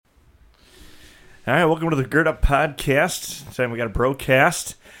All right, welcome to the Gird Up Podcast. Today we got a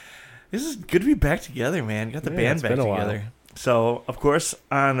BroCast. This is good to be back together, man. Got the band back together. So, of course,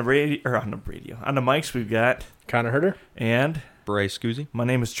 on the mics, we've got Connor Herder and Bryce Scoozy. My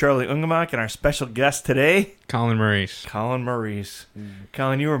name is Charlie Ungemak, and our special guest today, Colin Maurice.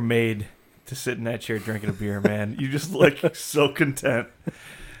 Colin, you were made to sit in that chair drinking a beer, man. You just look so content.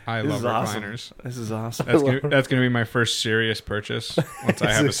 I love recliners. This is awesome. That's gonna be my first serious purchase once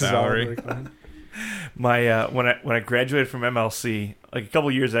I have a salary. My when I graduated from MLC, like a couple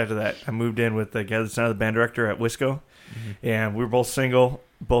years after that, I moved in with the guy that's now the band director at Wisco, and we were both single,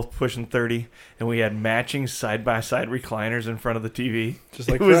 both pushing 30, and we had matching side-by-side recliners in front of the TV. Just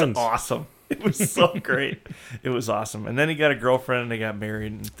like it friends. was awesome. It was so great. It was awesome. And then he got a girlfriend, and they got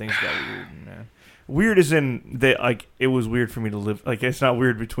married, and things got weird. Man, weird as in it was weird for me to live. Like, it's not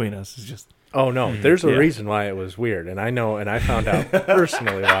weird between us. It's just. Oh, no. There's a reason why it was weird. And I found out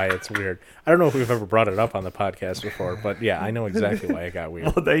personally why it's weird. I don't know if we've ever brought it up on the podcast before, but yeah, I know exactly why it got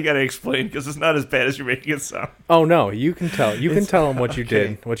weird. Well, now you got to explain, because it's not as bad as you're making it sound. Oh, no. You can tell. You can tell him what you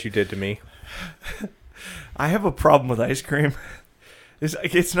did to me. I have a problem with ice cream.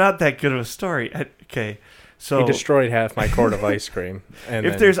 It's not that good of a story. So he destroyed half my quart of ice cream. And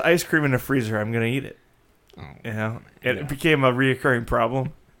if there's ice cream in the freezer, I'm going to eat it. Oh, It became a reoccurring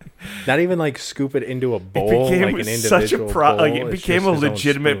problem. not even like scoop it into a bowl, It became like an individual bowl. Like it became a just his own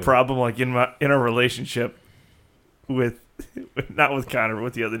legitimate spoon. problem, like in a relationship with not with Connor, but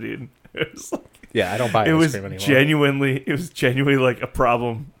with the other dude. It was like, Yeah, I don't buy ice cream anymore. It was genuinely like a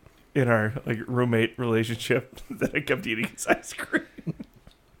problem in our like roommate relationship that I kept eating his ice cream.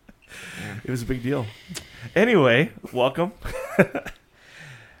 It was a big deal. Anyway, welcome. We're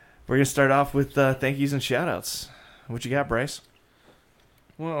gonna start off with thank yous and shout outs. What you got, Bryce?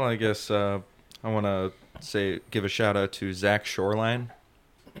 Well, I guess I want to give a shout out to Zach Shoreline.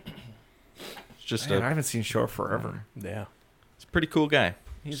 It's just I haven't seen Shore forever. Yeah. It's a pretty cool guy.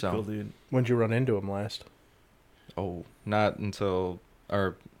 He's a cool dude. When'd you run into him last? Oh, not until,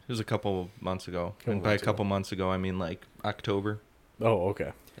 or it was a couple months ago. And by a couple months ago, I mean like October. Oh,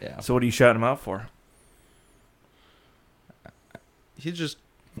 okay. Yeah. So what are you shouting him out for? He's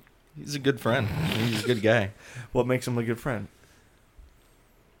a good friend. He's a good guy. What makes him a good friend?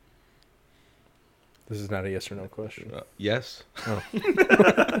 This is not a yes or no question. Yes.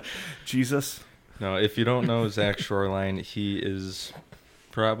 Oh. Jesus. No, if you don't know Zach Shoreline, he is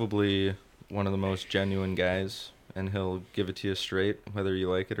probably one of the most genuine guys, and he'll give it to you straight, whether you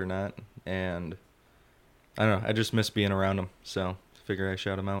like it or not. And I don't know, I just miss being around him, so figure I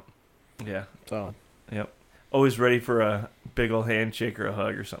shout him out. Yeah. Solid. Yep. Always ready for a big old handshake or a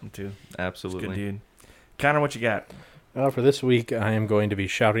hug or something too. Absolutely. Good dude. Connor, what you got? For this week, I am going to be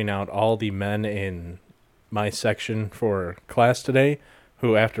shouting out all the men in my section for class today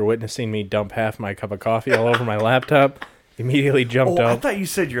who, after witnessing me dump half my cup of coffee all over my laptop, immediately jumped up. I thought you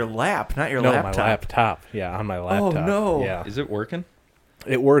said your lap, not your no, laptop. my laptop. Yeah, on my laptop. Oh, no. Yeah. Is it working?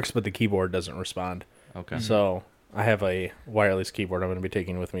 It works, but the keyboard doesn't respond. Okay. So I have a wireless keyboard I'm going to be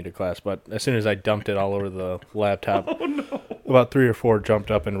taking with me to class, but as soon as I dumped it all over the laptop, about 3 or 4 jumped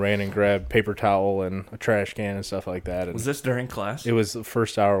up and ran and grabbed paper towel and a trash can and stuff like that. And Was this during class? it was the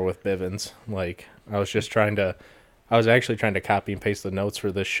first hour with Bivens. Like, I was actually trying to copy and paste the notes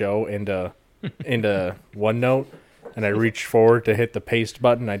for this show into OneNote, and I reached forward to hit the paste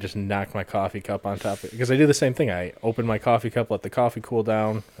button. I just knocked my coffee cup on top of it. Because I do the same thing. I opened my coffee cup, let the coffee cool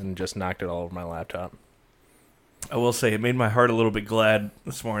down, and just knocked it all over my laptop. I will say it made my heart a little bit glad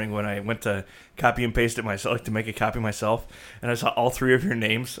this morning when I went to copy and paste it myself, like to make a copy myself, and I saw all 3 of your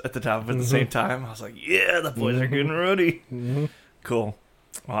names at the top of it at the same time. I was like, yeah, the boys are getting ready. Mm-hmm. Cool.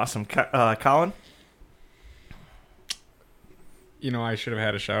 Awesome. Colin? You know, I should have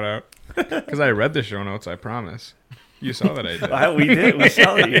had a shout out because I read the show notes. I promise. You saw that I did. We did. We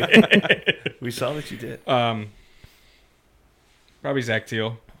saw that you did. We saw that you did. Probably Zach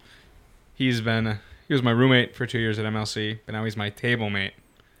Teal. He was my roommate for 2 years at MLC, but now he's my table mate.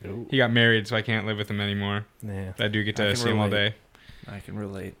 Ooh. He got married, so I can't live with him anymore. Yeah. But I do get to see him all day. I can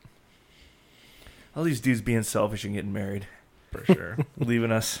relate. All these dudes being selfish and getting married. For sure.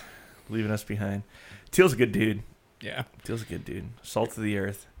 leaving us behind. Teal's a good dude. Yeah. Teal's a good dude. Salt of the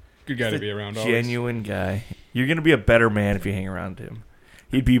earth. Good guy He's to be around always. Genuine guy. You're going to be a better man if you hang around him.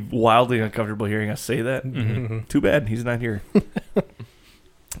 He'd be wildly uncomfortable hearing us say that. Mm-hmm. Too bad he's not here.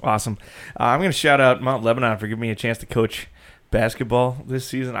 Awesome. I'm going to shout out Mount Lebanon for giving me a chance to coach basketball this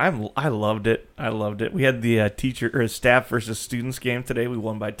season. I loved it. We had the teacher or staff versus students game today. We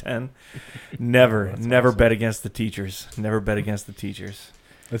won by 10. Never awesome. bet against the teachers. Never bet against the teachers.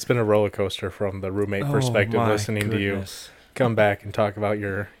 It's been a roller coaster from the roommate perspective my listening to you. goodness. come back and talk about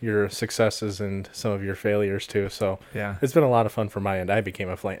your successes and some of your failures too. So Yeah. it's been a lot of fun from my end. I became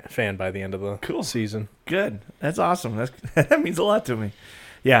a fan by the end of the Cool. season. Good. That's awesome. That means a lot to me.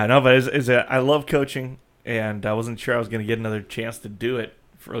 Yeah, no, but I love coaching, and I wasn't sure I was going to get another chance to do it,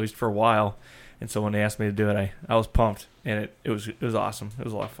 for at least for a while. And so when they asked me to do it, I was pumped, and it was awesome. It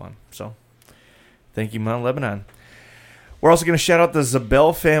was a lot of fun. So thank you, Mount Lebanon. We're also going to shout out the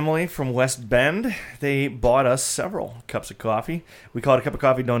Zabel family from West Bend. They bought us several cups of coffee. We call it a cup of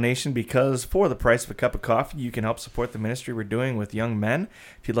coffee donation because for the price of a cup of coffee, you can help support the ministry we're doing with young men.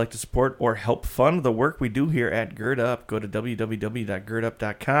 If you'd like to support or help fund the work we do here at Gird Up, go to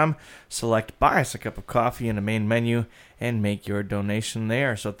www.girdup.com, select Buy Us a Cup of Coffee in the main menu, and make your donation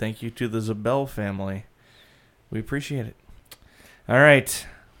there. So thank you to the Zabel family. We appreciate it. All right.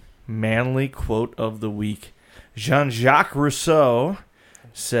 Manly quote of the week. Jean-Jacques Rousseau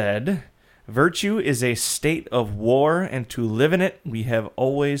said, "Virtue is a state of war, and to live in it, we have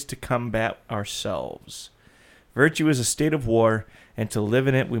always to combat ourselves." Virtue is a state of war, and to live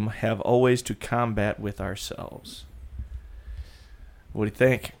in it, we have always to combat with ourselves. What do you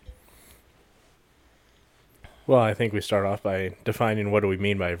think? Well, I think we start off by defining what do we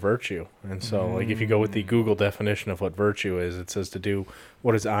mean by virtue. And so, like, if you go with the Google definition of what virtue is, it says to do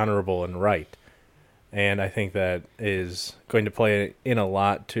what is honorable and right. And I think that is going to play in a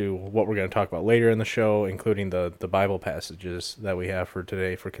lot to what we're going to talk about later in the show, including the Bible passages that we have for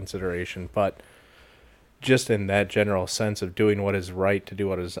today for consideration. But just in that general sense of doing what is right to do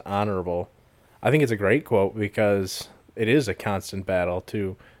what is honorable, I think it's a great quote because it is a constant battle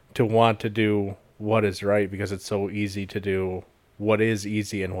to want to do what is right because it's so easy to do what is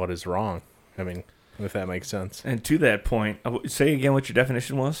easy and what is wrong. I mean, if that makes sense. And to that point, say again what your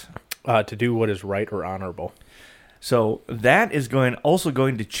definition was. To do what is right or honorable. So that is also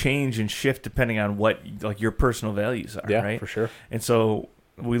going to change and shift depending on what like your personal values are, Yeah, right? for sure. And so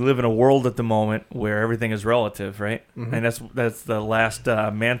we live in a world at the moment where everything is relative, right? Mm-hmm. And that's the last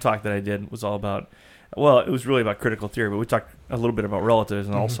Man Talk that I did was all about. Well, it was really about critical theory, but we talked a little bit about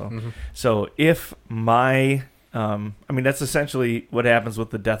relativism also. Mm-hmm. So if that's essentially what happens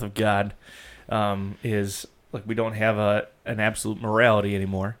with the death of God, is like we don't have an absolute morality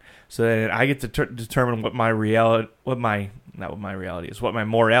anymore. So then I get to determine what my morality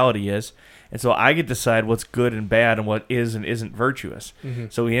is. And so I get to decide what's good and bad and what is and isn't virtuous. Mm-hmm.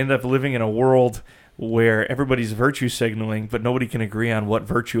 So we end up living in a world where everybody's virtue signaling, but nobody can agree on what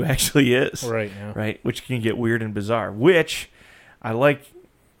virtue actually is. Right, yeah. Right? Which can get weird and bizarre. Which I like,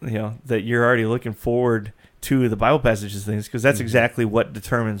 that you're already looking forward to the Bible passages things because that's exactly what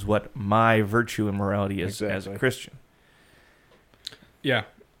determines what my virtue and morality is as a Christian. Yeah,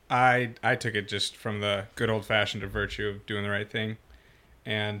 I took it just from the good old-fashioned virtue of doing the right thing,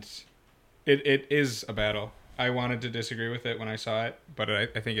 and it is a battle. I wanted to disagree with it when I saw it, but I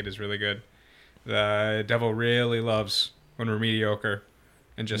think it is really good. The devil really loves when we're mediocre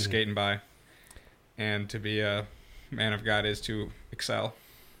and just skating by, and to be a man of God is to excel.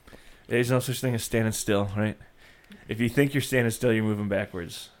 There's no such thing as standing still, right? If you think you're standing still, you're moving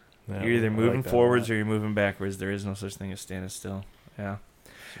backwards. Yeah, You're either moving forwards or you're moving backwards. There is no such thing as standing still. Yeah.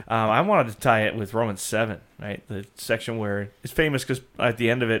 I wanted to tie it with Romans 7, right? The section where it's famous because at the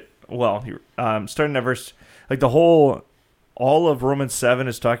end of it, starting at verse, like all of Romans 7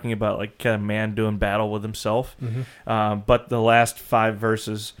 is talking about like kind of man doing battle with himself. Mm-hmm. But the last 5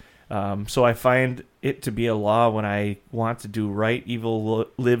 verses, so I find it to be a law when I want to do right, evil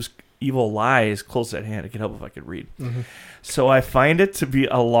lies close at hand. It could help if I could read. Mm-hmm. So I find it to be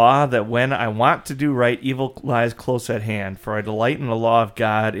a law that when I want to do right, evil lies close at hand. For I delight in the law of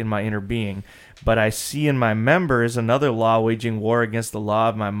God in my inner being. But I see in my members another law waging war against the law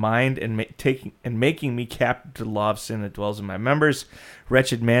of my mind and making me captive to the law of sin that dwells in my members.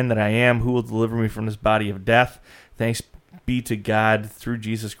 Wretched man that I am, who will deliver me from this body of death? Thanks be to God through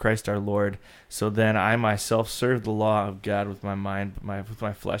Jesus Christ our Lord. So then I myself serve the law of God with my mind, but with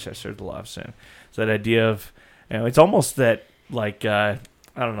my flesh I serve the law of sin. So that idea of, it's almost that like, I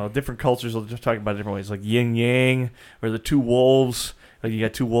don't know, different cultures will just talk about it different ways, like yin yang or the two wolves. Like you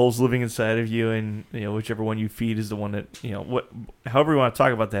got two wolves living inside of you, and whichever one you feed is the one that however you want to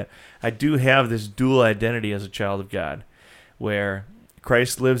talk about that. I do have this dual identity as a child of God, where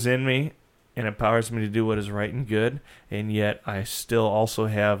Christ lives in me and empowers me to do what is right and good, and yet I still also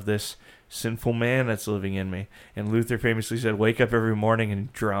have this sinful man that's living in me. And Luther famously said, "Wake up every morning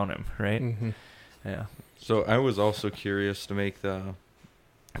and drown him." Right? Mm-hmm. Yeah. So I was also curious to make the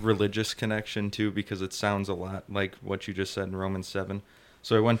religious connection too, because it sounds a lot like what you just said in Romans 7.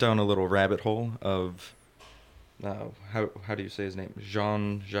 So I went down a little rabbit hole of how do you say his name?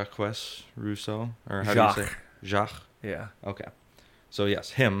 Jean-Jacques Rousseau, or how do you say? Jacques. Yeah. Okay. So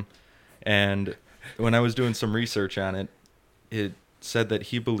yes, him. And when I was doing some research on it, it said that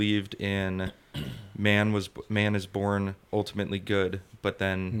he believed in man is born ultimately good, but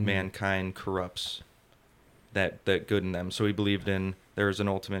then mankind corrupts that good in them. So he believed in there is an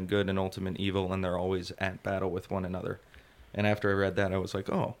ultimate good and ultimate evil, and they're always at battle with one another. And after I read that, I was like,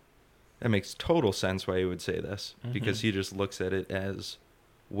 oh, that makes total sense why he would say this, because he just looks at it as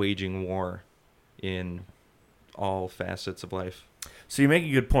waging war in all facets of life. So you make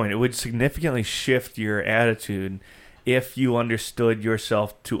a good point. It would significantly shift your attitude if you understood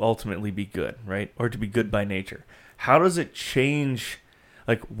yourself to ultimately be good, right? Or to be good by nature. How does it change?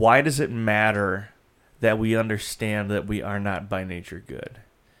 Like, why does it matter that we understand that we are not by nature good?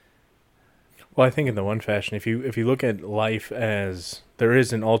 Well, I think in the one fashion, if you look at life as there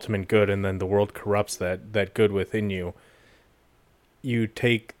is an ultimate good and then the world corrupts that good within you, you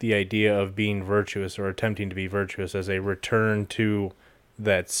take the idea of being virtuous or attempting to be virtuous as a return to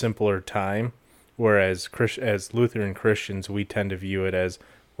that simpler time, whereas as Lutheran Christians, we tend to view it as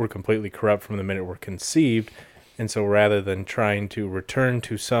we're completely corrupt from the minute we're conceived, and so rather than trying to return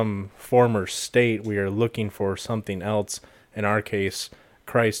to some former state, we are looking for something else, in our case,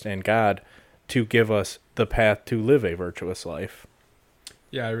 Christ and God, to give us the path to live a virtuous life.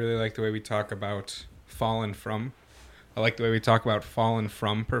 Yeah, I really like the way we talk about fallen from. I like the way we talk about fallen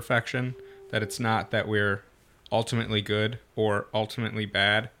from perfection, that it's not that we're ultimately good or ultimately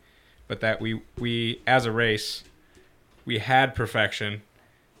bad, but that we as a race, we had perfection,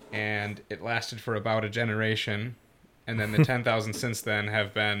 and it lasted for about a generation, and then the 10,000 since then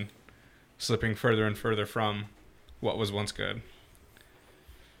have been slipping further and further from what was once good.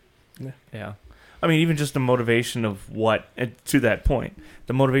 Yeah. I mean, even just the motivation of to that point,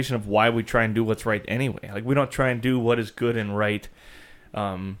 the motivation of why we try and do what's right anyway. Like, we don't try and do what is good and right,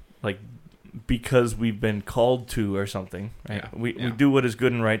 because we've been called to or something, right? Yeah. We do what is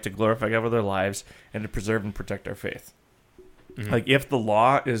good and right to glorify God with our lives and to preserve and protect our faith. Mm-hmm. Like, if the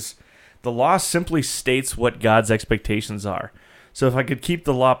law simply states what God's expectations are. So if I could keep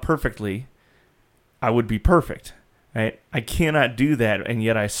the law perfectly, I would be perfect. Right? I cannot do that, and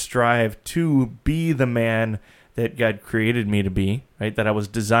yet I strive to be the man that God created me to be, right? That I was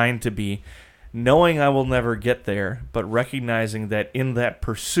designed to be, knowing I will never get there, but recognizing that in that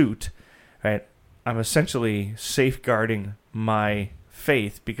pursuit, right, I'm essentially safeguarding my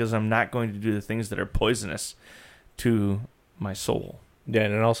faith because I'm not going to do the things that are poisonous to my soul. Yeah,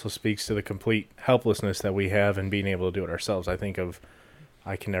 and it also speaks to the complete helplessness that we have in being able to do it ourselves. I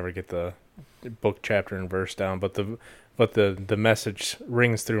can never get the book, chapter, and verse down, but the message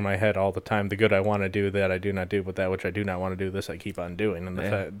rings through my head all the time. The good I want to do, that I do not do, but that which I do not want to do, this I keep on doing. And the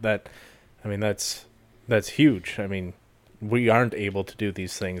fact that, I mean, that's huge. I mean, we aren't able to do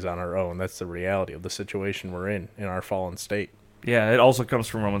these things on our own. That's the reality of the situation we're in our fallen state. Yeah, it also comes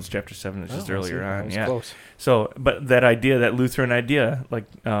from Romans chapter 7, just earlier on. Yeah. Close. So, but that idea, that Lutheran idea, like,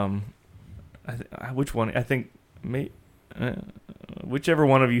 which one? I think, whichever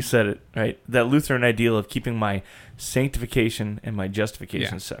one of you said it, right? That Lutheran ideal of keeping my sanctification and my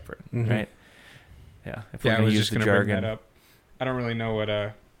justification separate, right? Yeah. If we're I going was to use just the going to bring jargon. that up. I don't really know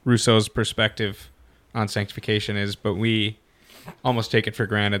what Rousseau's perspective on sanctification is, but we almost take it for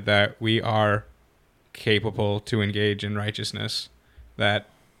granted that we are capable to engage in righteousness, that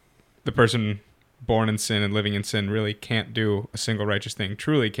the person born in sin and living in sin really can't do a single righteous thing,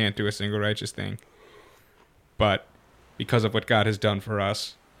 truly can't do a single righteous thing. But because of what God has done for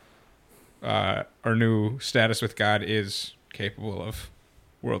us, our new status with God is capable of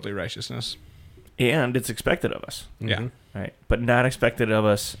worldly righteousness. And it's expected of us. Yeah. Right, but not expected of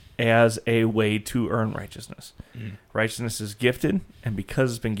us as a way to earn righteousness. Righteousness is gifted, and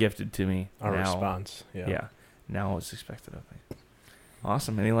because it's been gifted to me, Our now, response. Yeah. now it's expected of me.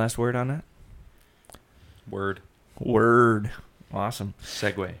 Awesome. Any last word on that? Word. Awesome.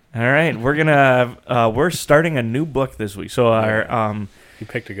 Segue. All right, we're starting a new book this week. So our You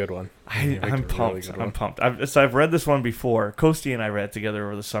picked a good one. I'm pumped. I'm pumped. I've read this one before. Coasty and I read it together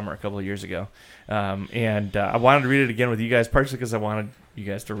over the summer a couple of years ago, and I wanted to read it again with you guys, partially because I wanted you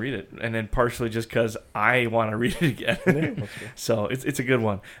guys to read it, and then partially just because I want to read it again. So it's a good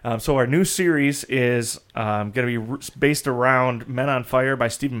one. So our new series is going to be based around Men on Fire by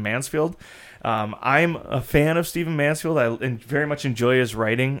Stephen Mansfield. I'm a fan of Stephen Mansfield. I very much enjoy his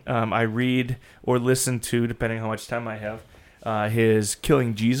writing. I read or listen to, depending on how much time I have, his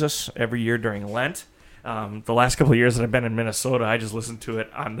Killing Jesus every year during Lent. The last couple of years that I've been in Minnesota, I just listened to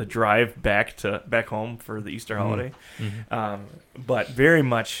it on the drive back home for the Easter holiday. But very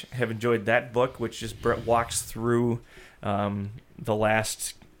much have enjoyed that book, which just walks through the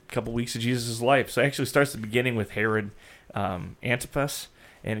last couple weeks of Jesus' life. So it actually starts at the beginning with Herod Antipas,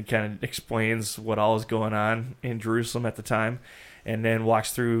 and it kind of explains what all is going on in Jerusalem at the time, and then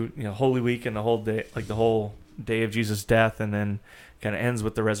walks through Holy Week and the whole day, like the whole day of Jesus' death, and then kind of ends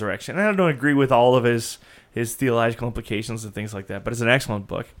with the resurrection. And I don't agree with all of his theological implications and things like that, but it's an excellent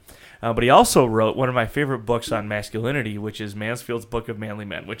book. But he also wrote one of my favorite books on masculinity, which is Mansfield's Book of Manly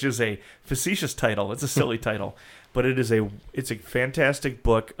Men, which is a facetious title. It's a silly title, but it's a fantastic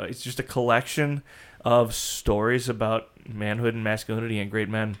book. It's just a collection of stories about manhood and masculinity and great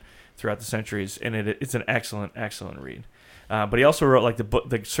men throughout the centuries, and it's an excellent, excellent read. But he also wrote like the book,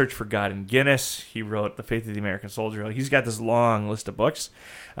 The Search for God in Guinness. He wrote The Faith of the American Soldier. He's got this long list of books,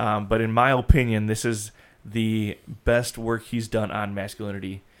 but in my opinion, this is the best work he's done on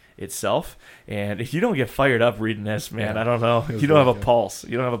masculinity itself. And if you don't get fired up reading this, man, I don't know. You don't have a pulse.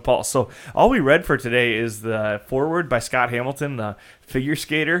 You don't have a pulse. So all we read for today is the foreword by Scott Hamilton, the figure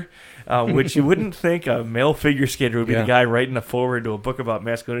skater, which you wouldn't think a male figure skater would be the guy writing a foreword to a book about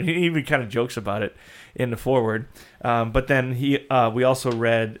masculinity. He even kind of jokes about it in the foreword. But then we also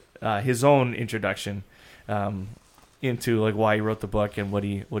read his own introduction into like why he wrote the book and what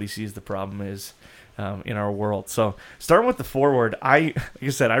he sees the problem is in our world. So starting with the foreword, like I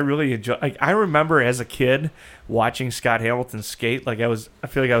said, I really enjoy. I remember as a kid watching Scott Hamilton skate. I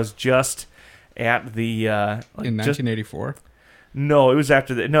feel like I was just at the in 1984. No, it was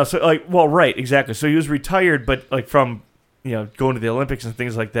after that. No, so right, exactly. So he was retired, but from going to the Olympics and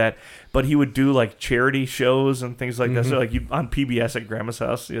things like that. But he would do like charity shows and things like that. So on PBS at Grandma's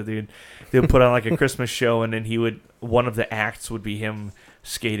house, they would put on like a Christmas show, and then one of the acts would be him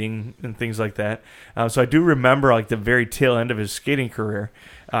skating and things like that. So I do remember like the very tail end of his skating career,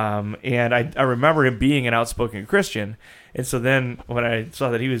 and I remember him being an outspoken Christian. And so then when I saw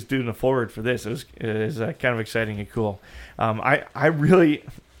that he was doing a forward for this, it was kind of exciting and cool. I really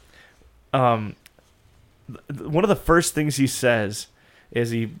one of the first things he says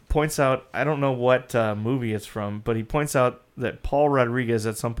is he points out, I don't know what movie it's from, but he points out that Paul Rodriguez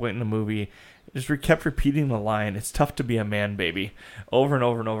at some point in the movie just kept repeating the line, "It's tough to be a man, baby," over and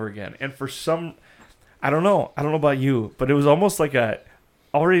over and over again. And for some, I don't know about you, but it was almost like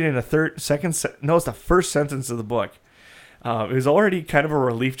already in it's the first sentence of the book. It was already kind of a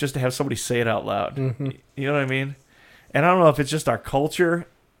relief just to have somebody say it out loud. Mm-hmm. You know what I mean? And I don't know if it's just our culture.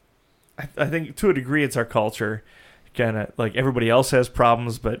 I think to a degree it's our culture. Kind of like everybody else has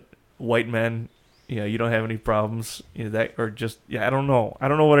problems, but white men, you don't have any problems. I don't know. I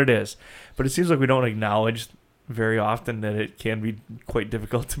don't know what it is, but it seems like we don't acknowledge very often that it can be quite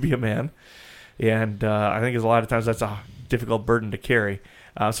difficult to be a man, and I think a lot of times that's a difficult burden to carry.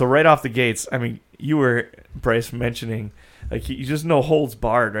 So right off the gates, I mean, you were, Bryce, mentioning like he just no holds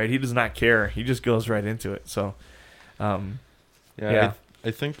barred, right? He does not care. He just goes right into it. So, I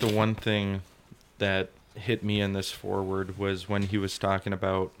think the one thing that hit me in this foreword was when he was talking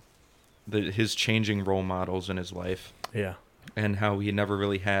about his changing role models in his life. Yeah. And how he never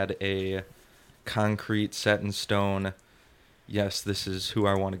really had a concrete, set in stone, yes, this is who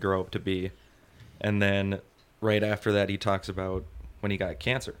I want to grow up to be. And then right after that, he talks about when he got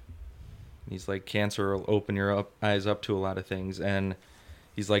cancer. He's like, cancer will open your eyes up to a lot of things. And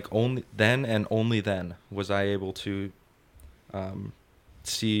he's like, only then and only then was I able to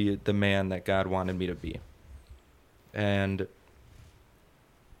see the man that God wanted me to be. And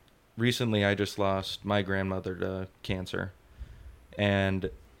recently I just lost my grandmother to cancer. And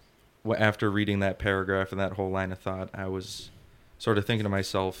after reading that paragraph and that whole line of thought, I was sort of thinking to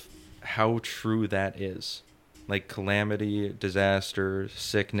myself how true that is. Like calamity, disaster,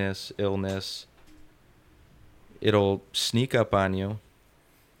 sickness, illness, it'll sneak up on you,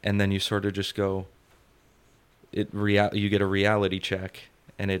 and then you sort of just go, you get a reality check,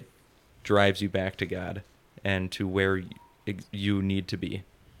 and it drives you back to God and to where you need to be.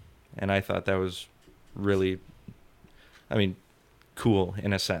 And I thought that was really, cool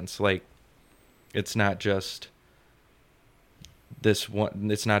in a sense. Like, it's not just this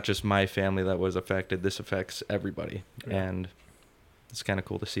one, it's not just my family that was affected. This affects everybody. Yeah. And it's kind of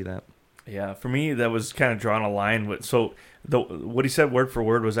cool to see that. Yeah, for me, that was kind of drawing a line with. So what he said word for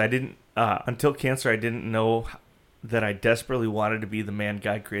word was, I didn't until cancer, I didn't know that I desperately wanted to be the man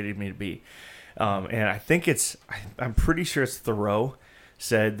God created me to be. And I think I'm pretty sure it's Thoreau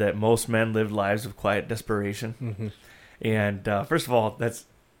said that most men live lives of quiet desperation. Mm-hmm. And first of all, that's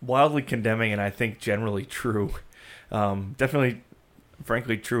wildly condemning, and I think generally true. Definitely,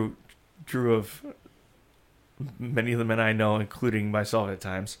 frankly, true of many of the men I know, including myself at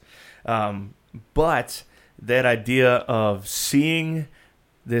times. But that idea of seeing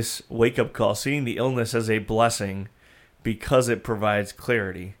this wake-up call, seeing the illness as a blessing because it provides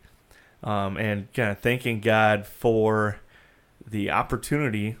clarity, and kind of thanking God for the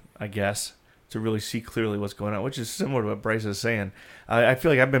opportunity, I guess, to really see clearly what's going on, which is similar to what Bryce is saying. I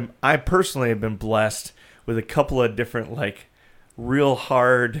feel like I personally have been blessed with a couple of different, like, real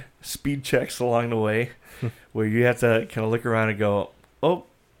hard speed checks along the way where you have to kind of look around and go, oh,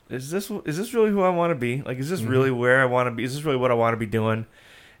 is this really who I want to be? Like, is this really where I want to be? Is this really what I want to be doing?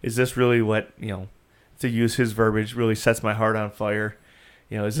 Is this really what, to use his verbiage, really sets my heart on fire?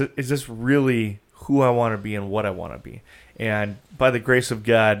 Is this really who I want to be and what I want to be? And by the grace of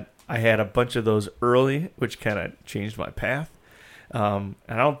God, I had a bunch of those early, which kind of changed my path. And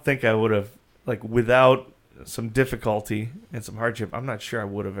I don't think I would have, like, without some difficulty and some hardship, I'm not sure I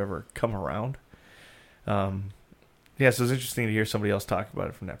would have ever come around. So it's interesting to hear somebody else talk about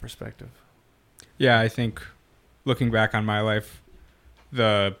it from that perspective. Yeah, I think looking back on my life,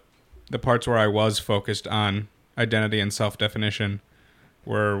 the parts where I was focused on identity and self-definition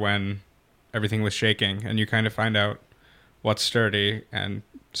were when everything was shaking, and you kind of find out what's sturdy, and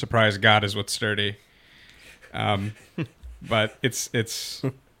surprise, God is what's sturdy. But it's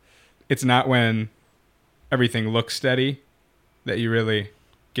not when everything looks steady that you really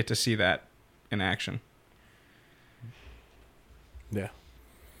get to see that in action.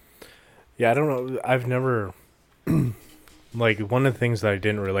 Yeah, I don't know. I've never, like, one of the things that I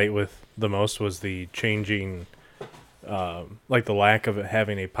didn't relate with the most was the changing, like, the lack of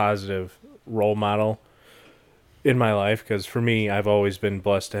having a positive role model in my life. Because for me, I've always been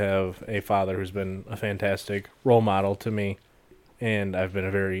blessed to have a father who's been a fantastic role model to me. And I've been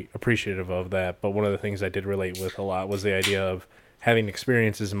very appreciative of that. But one of the things I did relate with a lot was the idea of having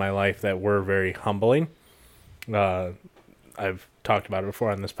experiences in my life that were very humbling. I've talked about it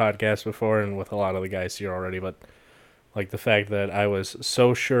before on this podcast before and with a lot of the guys here already, but like the fact that I was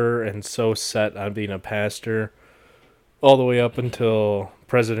so sure and so set on being a pastor all the way up until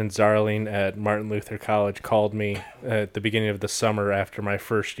President Zarling at Martin Luther College called me at the beginning of the summer after my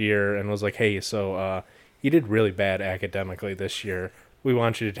first year and was like, hey, so you did really bad academically this year. We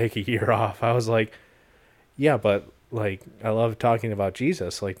want you to take a year off. I was like, yeah, but like, I love talking about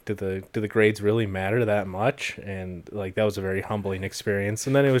Jesus. Like, do the grades really matter that much? And like, that was a very humbling experience.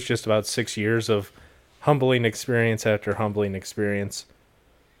 And then it was just about 6 years of humbling experience after humbling experience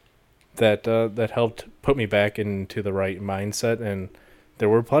that helped put me back into the right mindset. And there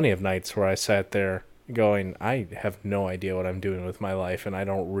were plenty of nights where I sat there going, I have no idea what I'm doing with my life, and I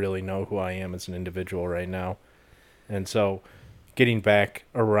don't really know who I am as an individual right now. And so getting back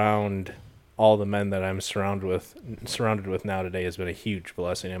around all the men that I'm surrounded with now today has been a huge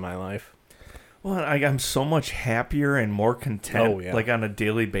blessing in my life. Well, I'm so much happier and more content, like on a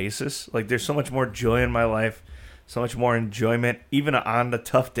daily basis. Like, there's so much more joy in my life, so much more enjoyment. Even on the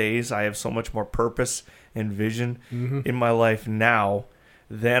tough days, I have so much more purpose and vision in my life now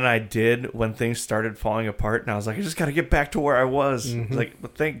than I did when things started falling apart. And I was like, I just got to get back to where I was. Like,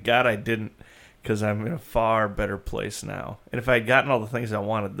 but thank God I didn't, because I'm in a far better place now. And if I had gotten all the things I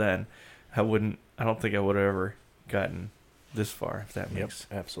wanted then, I don't think I would have ever gotten this far, if that makes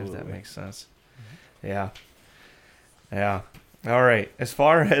sense. Yeah. All right. As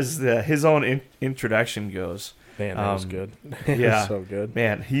far as his own introduction goes, man, that was good. Yeah, so good.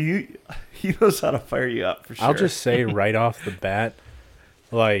 Man, he knows how to fire you up for sure. I'll just say right off the bat,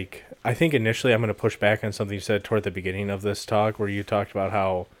 like, I think initially I'm going to push back on something you said toward the beginning of this talk, where you talked about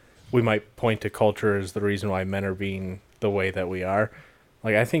how we might point to culture as the reason why men are being the way that we are.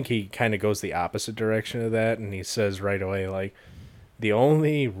 Like, I think he kind of goes the opposite direction of that, and he says right away, like, the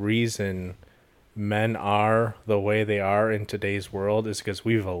only reason men are the way they are in today's world is because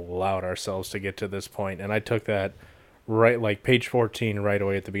we've allowed ourselves to get to this point. And I took that right, like, page 14 right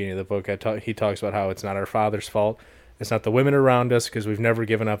away at the beginning of the book. He talks about how it's not our father's fault. It's not the women around us, because we've never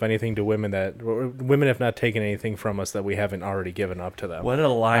given up anything to women. That women have not taken anything from us that we haven't already given up to them. What a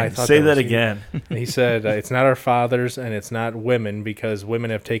line. Say that again. He said, it's not our fathers and it's not women, because women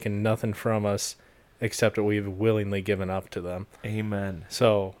have taken nothing from us except what we've willingly given up to them. Amen.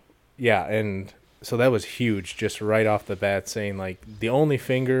 So, yeah, and so that was huge, just right off the bat, saying, like, the only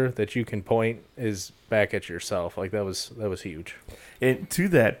finger that you can point is back at yourself. Like, that was huge. And to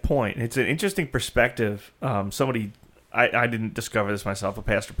that point, it's an interesting perspective. I didn't discover this myself. A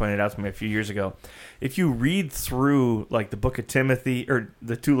pastor pointed it out to me a few years ago. If you read through, like, the book of Timothy, or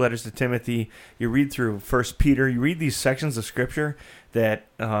the 2 letters to Timothy, you read through 1 Peter, you read these sections of Scripture that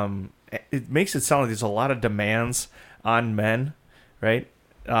it makes it sound like there's a lot of demands on men, right?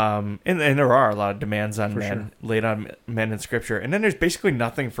 And there are a lot of demands on men, laid on men in Scripture. And then there's basically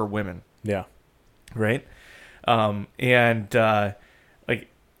nothing for women. Yeah. Right?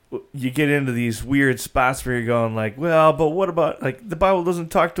 you get into these weird spots where you're going like, well, but what about, like, the Bible doesn't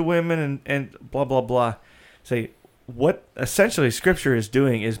talk to women and blah, blah, blah. Say, what essentially Scripture is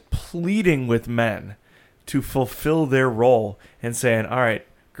doing is pleading with men to fulfill their role and saying, all right,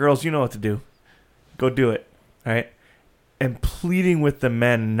 girls, you know what to do. Go do it. All right. And pleading with the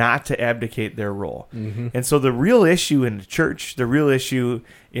men not to abdicate their role. Mm-hmm. And so the real issue in the church, the real issue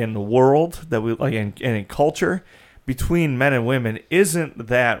in the world that we like, and in culture, between men and women isn't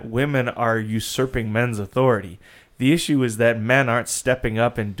that women are usurping men's authority. The issue is that men aren't stepping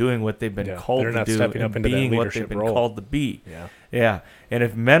up and doing what they've been called they're to not do stepping and up into that being what leadership they've been role. called to be. Yeah. Yeah. And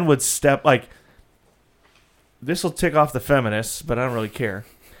if men would step, like, this will tick off the feminists, but I don't really care.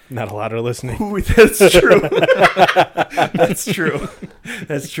 Not a lot are listening. Ooh, that's true. That's true.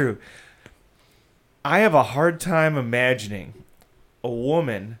 That's true. I have a hard time imagining a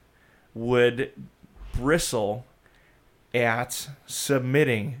woman would bristle at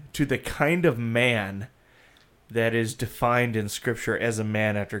submitting to the kind of man that is defined in Scripture as a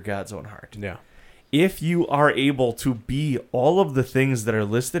man after God's own heart. Yeah. If you are able to be all of the things that are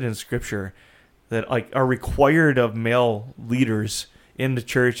listed in Scripture that like are required of male leaders in the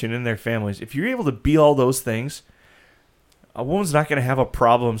church and in their families, if you're able to be all those things, a woman's not going to have a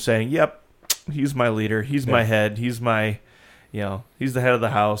problem saying, yep, he's my leader, he's my head, he's my, he's the head of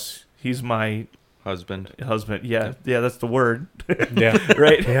the house, he's my husband. Yeah, that's the word. Yeah.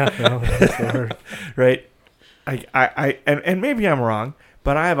 Right? Yeah, no, that's the word. Right? And maybe I'm wrong,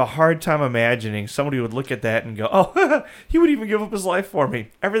 but I have a hard time imagining somebody would look at that and go, oh, he would even give up his life for me.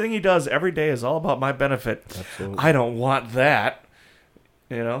 Everything he does every day is all about my benefit. Absolutely. I don't want that.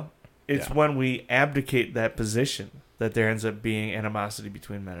 It's when we abdicate that position that there ends up being animosity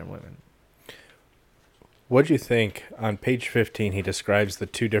between men and women. What do you think? On page 15, he describes the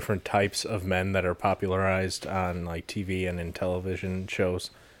two different types of men that are popularized on like TV and in television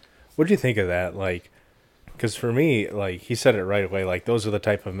shows. What do you think of that? Like, because for me, like he said it right away. Like those are the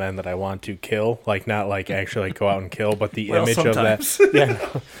type of men that I want to kill. Like not like actually like, go out and kill, but the image sometimes. of that. Yeah,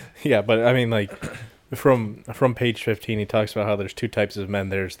 no. Yeah. But I mean, like from page 15, he talks about how there's two types of men.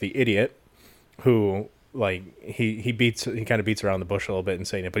 There's the idiot who like he kind of beats around the bush a little bit in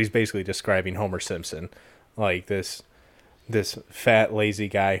saying it, but he's basically describing Homer Simpson. Like this fat lazy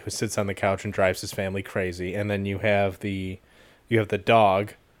guy who sits on the couch and drives his family crazy, and then you have the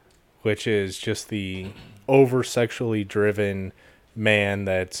dog, which is just the over sexually driven man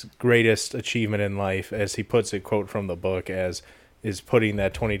that's greatest achievement in life, as he puts it, quote from the book, as is putting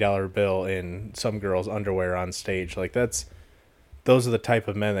that $20 bill in some girl's underwear on stage. Like those are the type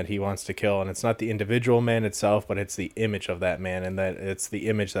of men that he wants to kill, and it's not the individual man itself, but it's the image of that man, and that it's the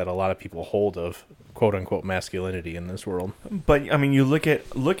image that a lot of people hold of quote unquote masculinity in this world. But I mean, you look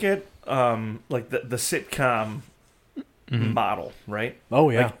at like the sitcom model, right? Oh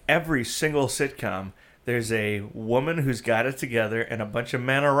yeah. Like every single sitcom, there's a woman who's got it together and a bunch of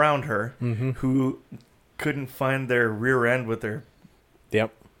men around her who couldn't find their rear end with their,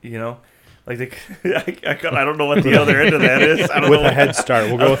 Yep. Like I don't know what the other end of that is. I don't know. A head start.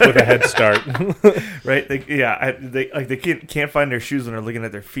 We'll go with a head start. Right? They can't find their shoes when they're looking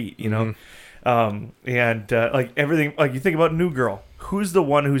at their feet. Like everything. Like you think about New Girl. Who's the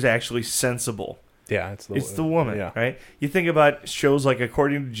one who's actually sensible? Yeah, it's the woman. Yeah. Right? You think about shows like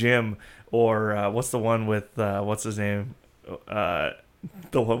According to Jim, or what's the one with what's his name? The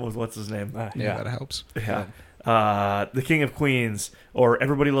one with what's his name? Yeah, that helps. Yeah. The King of Queens, or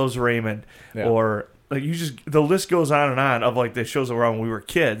Everybody Loves Raymond, or like the list goes on and on of like the shows that were on when we were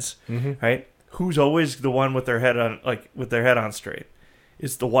kids, right? Who's always the one with their head on straight?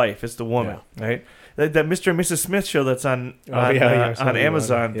 It's the wife. It's the woman, right? That Mr. and Mrs. Smith show that's on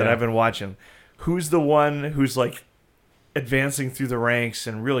Amazon that I've been watching. Who's the one who's like advancing through the ranks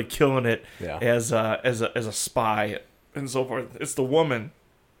and really killing it as a spy and so forth? It's the woman.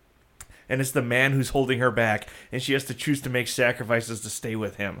 And it's the man who's holding her back, and she has to choose to make sacrifices to stay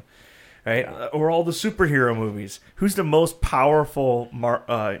with him, right? Or all the superhero movies. Who's the most powerful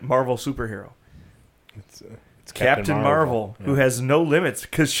Marvel superhero? It's Captain Marvel, who has no limits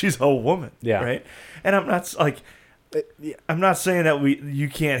because she's a woman, right? And I'm not saying that you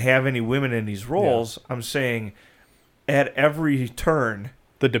can't have any women in these roles. I'm saying at every turn,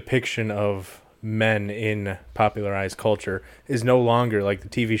 the depiction of men in popularized culture is no longer like the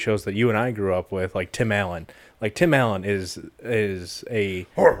TV shows that you and I grew up with, like Tim Allen. Like Tim Allen is a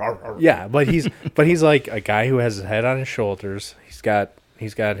but he's like a guy who has his head on his shoulders. He's got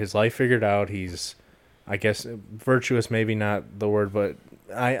his life figured out. He's, I guess, virtuous, maybe not the word, but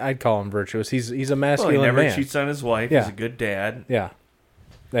I'd call him virtuous. He's a masculine man. He never cheats on his wife. He's a good dad. Yeah.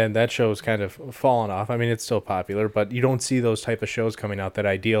 And that show's kind of fallen off. I mean, it's still popular, but you don't see those type of shows coming out that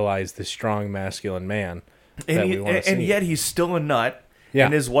idealize the strong masculine man that we want to see. And yet he's still a nut. Yeah.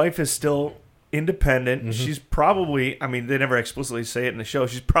 And his wife is still independent. Mm-hmm. She's probably, I mean, they never explicitly say it in the show.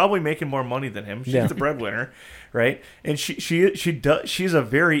 She's probably making more money than him. She's the breadwinner, right? And she's a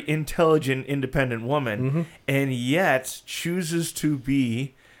very intelligent, independent woman, and yet chooses to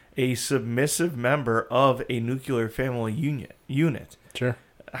be a submissive member of a nuclear family unit. Sure.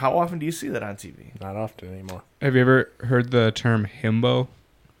 How often do you see that on TV? Not often anymore. Have you ever heard the term himbo?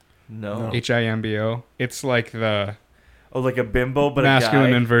 No. Himbo. It's like the Like a bimbo, but masculine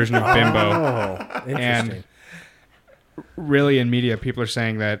a guy. inversion of bimbo. Oh, interesting. And really, in media, people are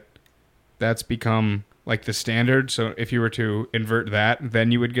saying that that's become like the standard. So if you were to invert that,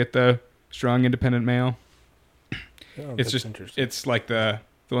 then you would get the strong, independent male. Oh, It's that's just, interesting. it's like the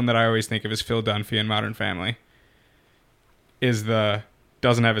one that I always think of is Phil Dunphy in Modern Family. Is the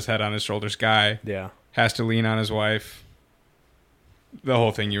doesn't have his head on his shoulders guy, Yeah. has to lean on his wife. The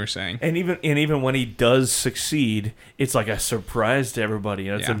whole thing you were saying. And even when he does succeed, it's like a surprise to everybody.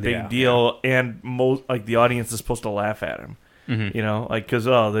 It's a big deal, and most like the audience is supposed to laugh at him. Mm-hmm. You know, like because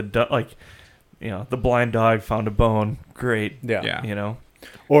the blind dog found a bone. Great. Yeah. You know.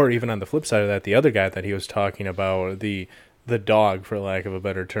 Or even on the flip side of that, the other guy that he was talking about, the dog, for lack of a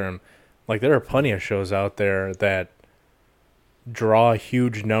better term, like there are plenty of shows out there that draw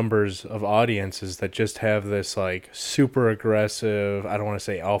huge numbers of audiences that just have this like super aggressive, I don't want to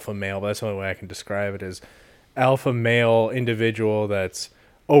say alpha male, but that's the only way I can describe it, is alpha male individual that's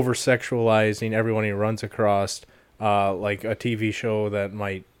over sexualizing everyone he runs across. Like a TV show that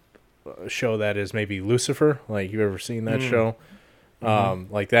might show that is maybe Lucifer. Like, you've ever seen that show?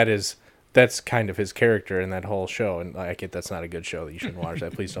 Like that's kind of his character in that whole show, and I get that's not a good show that you shouldn't watch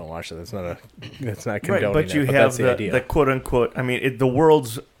that. Please don't watch that. That's not condoning Right, but you it, have that's the the quote unquote. I mean, the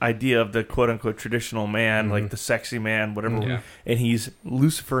world's idea of the quote unquote traditional man, like the sexy man, whatever, Yeah. and he's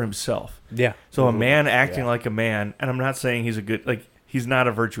Lucifer himself. Yeah. So a man acting like a man, and I'm not saying he's a good, like he's not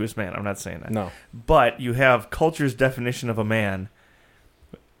a virtuous man. I'm not saying that. No. But you have culture's definition of a man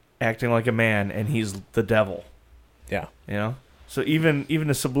acting like a man, and he's the devil. Yeah. You know. So even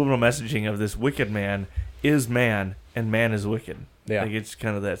the subliminal messaging of this wicked man is man, and man is wicked. Yeah. Like it's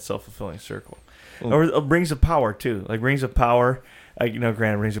kind of that self-fulfilling circle. Or Rings of Power too. Like Rings of Power,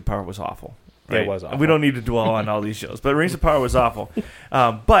 granted, Rings of Power was awful. Right? It was awful. We don't need to dwell on all these shows, but Rings of Power was awful.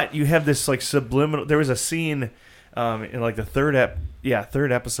 But you have this like subliminal. There was a scene in like the third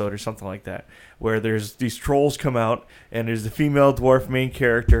episode or something like that, where there's these trolls come out, and there's the female dwarf main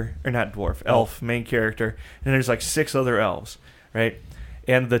character, or not dwarf, elf main character, and there's like 6 other elves, right?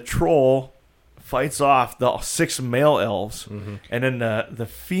 And the troll fights off the 6 male elves, and then the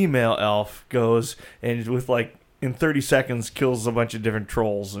female elf goes and with like in 30 seconds kills a bunch of different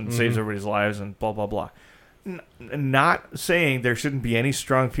trolls and saves everybody's lives and blah blah blah. Not saying there shouldn't be any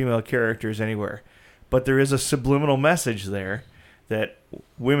strong female characters anywhere, but there is a subliminal message there that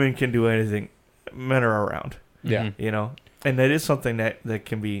women can do anything men are around. Yeah. You know? And that is something that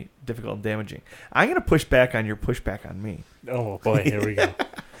can be difficult and damaging. I'm going to push back on your pushback on me. Oh boy, here we go.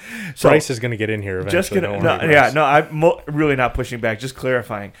 So, Bryce is going to get in here eventually. just gonna, I'm really not pushing back, just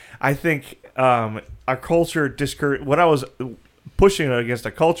clarifying. I think our culture what I was pushing against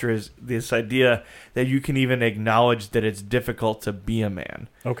a culture is this idea that you can even acknowledge that it's difficult to be a man.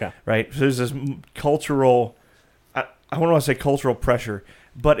 Okay. Right? So there's this cultural, I don't want to say cultural pressure,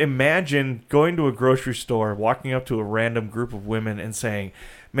 but imagine going to a grocery store, walking up to a random group of women and saying,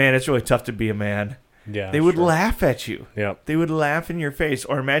 man, it's really tough to be a man. Yeah. They would sure. laugh at you. Yep. They would laugh in your face.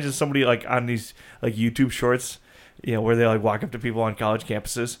 Or imagine somebody like on these like YouTube shorts, where they like walk up to people on college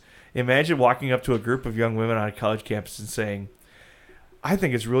campuses. Imagine walking up to a group of young women on a college campus and saying, I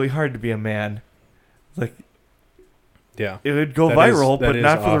think it's really hard to be a man. Like, Yeah. it would go That viral, is- that but is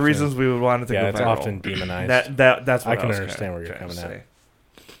not for the often- reasons we would want it to Yeah, go it's viral. often demonized. That's what I can was understand where you're trying to coming say. at.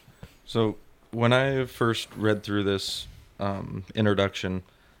 So when I first read through this introduction,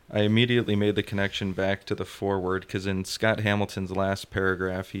 I immediately made the connection back to the foreword, because in Scott Hamilton's last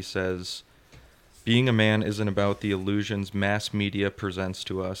paragraph, he says, being a man isn't about the illusions mass media presents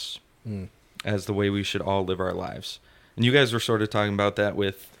to us as the way we should all live our lives. And you guys were sort of talking about that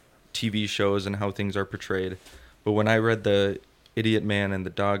with TV shows and how things are portrayed. But when I read the Idiot Man and the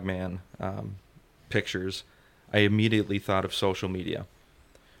Dog Man pictures, I immediately thought of social media.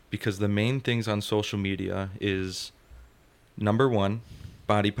 Because the main things on social media is, number one,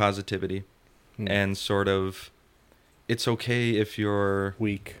 body positivity. And sort of, it's okay if you're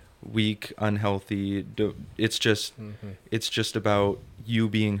weak, unhealthy. It's just about you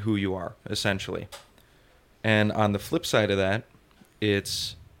being who you are, essentially. And on the flip side of that,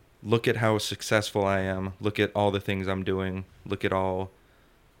 it's look at how successful I am. Look at all the things I'm doing. Look at all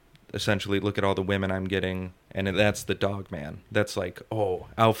the women I'm getting. And that's the dog man. That's like, oh,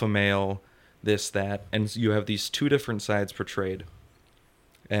 alpha male, this, that. And you have these two different sides portrayed.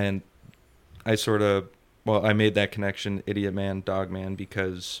 And I made that connection, idiot man, dog man,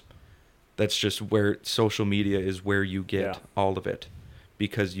 because that's just where social media is, where you get all of it.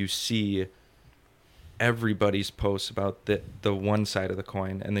 Because you see everybody's posts about the one side of the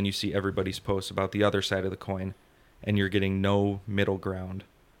coin, and then you see everybody's posts about the other side of the coin, and you're getting no middle ground,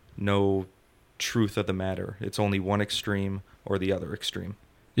 no truth of the matter. It's only one extreme or the other extreme.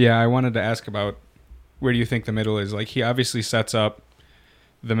 Yeah, I wanted to ask about where do you think the middle is? Like, he obviously sets up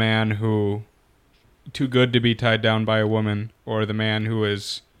the man who too good to be tied down by a woman, or the man who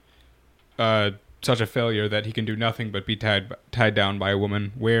is such a failure that he can do nothing but be tied down by a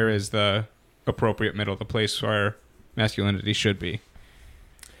woman. Where is the appropriate middle, the place where masculinity should be?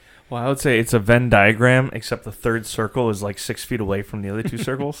 Well, I would say it's a Venn diagram, except the third circle is like 6 feet away from the other two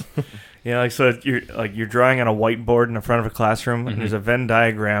circles. So you're drawing on a whiteboard in the front of a classroom, and there's a Venn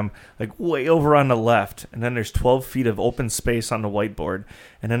diagram like way over on the left, and then there's 12 feet of open space on the whiteboard,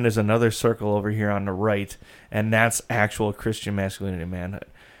 and then there's another circle over here on the right, and that's actual Christian masculinity, man.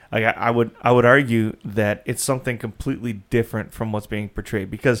 Like I would argue that it's something completely different from what's being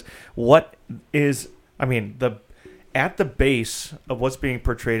portrayed, because at the base of what's being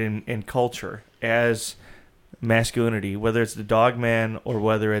portrayed in culture as masculinity, whether it's the dog man or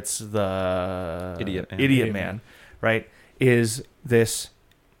whether it's the idiot man, right, is this,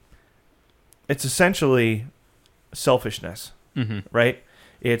 it's essentially selfishness, right?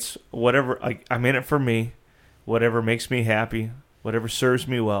 It's whatever, I'm in it for me, whatever makes me happy, whatever serves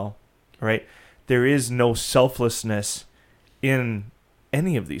me well, right? There is no selflessness in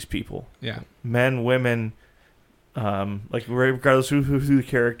any of these people. Yeah. Men, women, regardless who the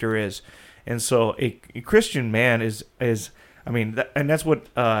character is. And so a Christian man is and that's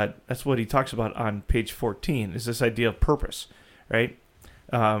what he talks about on page 14, is this idea of purpose, right?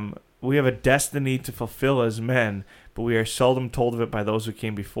 We have a destiny to fulfill as men, but we are seldom told of it by those who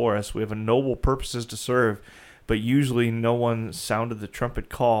came before us. We have a noble purposes to serve, but usually no one sounded the trumpet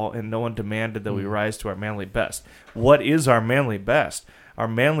call and no one demanded that we rise to our manly best. What is our manly best? Our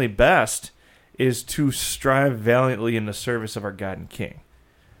manly best is to strive valiantly in the service of our God and King,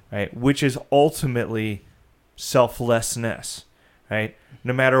 right? Which is ultimately selflessness, right?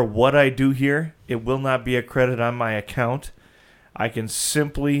 No matter what I do here, it will not be a credit on my account. I can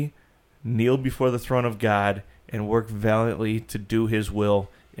simply kneel before the throne of God and work valiantly to do His will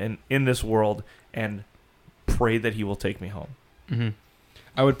in this world and pray that He will take me home. Mm-hmm.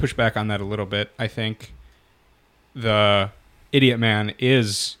 I would push back on that a little bit. I think the idiot man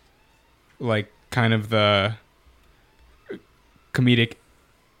is like kind of the comedic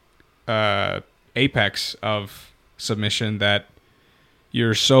apex of submission, that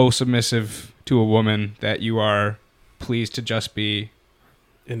you're so submissive to a woman that you are pleased to just be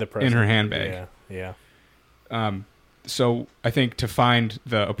in her handbag. Yeah. So I think to find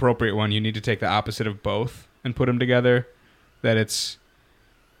the appropriate one, you need to take the opposite of both and put them together. That it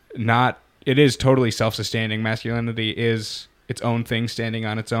is totally self-sustaining. Masculinity is its own thing, standing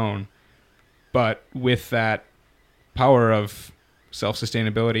on its own. But with that power of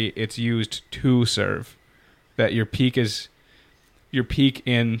self-sustainability, it's used to serve. That your peak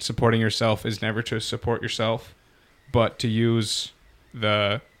in supporting yourself is never to support yourself, but to use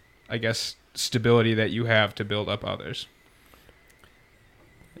the, I guess, stability that you have to build up others.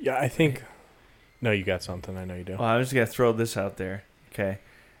 Yeah, I think... No, you got something. I know you do. Well, I'm just going to throw this out there, okay?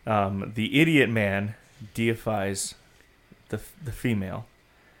 The idiot man deifies the female.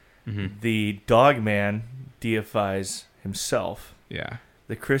 Mm-hmm. The dog man deifies himself. Yeah.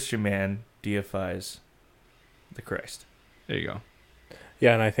 The Christian man deifies the Christ. There you go.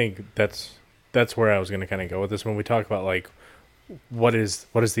 Yeah, and I think that's where I was going to kind of go with this. When we talk about like what is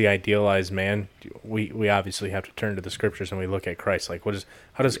the idealized man, we obviously have to turn to the scriptures and we look at Christ. Like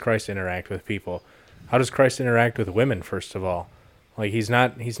how does Christ interact with people? How does Christ interact with women, first of all? Like he's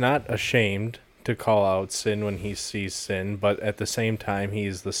not ashamed to call out sin when he sees sin, but at the same time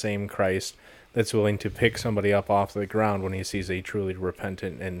he's the same Christ that's willing to pick somebody up off the ground when he sees a truly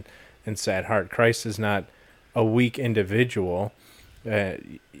repentant and sad heart. Christ is not a weak individual.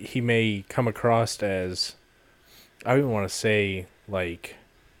 He may come across as, I don't want to say like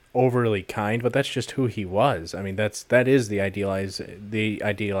overly kind, but that's just who he was. I mean, that is the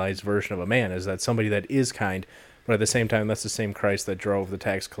idealized version of a man, is that somebody that is kind, but at the same time, that's the same Christ that drove the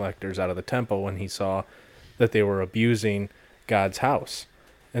tax collectors out of the temple when he saw that they were abusing God's house.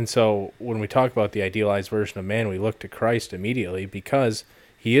 And so when we talk about the idealized version of man, we look to Christ immediately because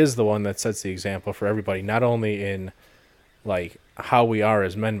he is the one that sets the example for everybody, not only in like how we are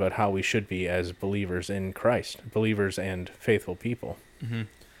as men, but how we should be as believers in Christ, believers and faithful people. Mm-hmm.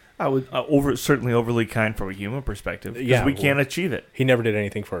 I would certainly overly kind from a human perspective because Yeah, we can't achieve it. He never did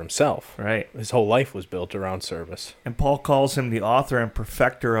anything for himself. Right. His whole life was built around service. And Paul calls him the author and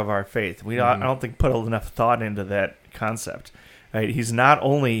perfecter of our faith. I don't think put enough thought into that concept. Right? He's not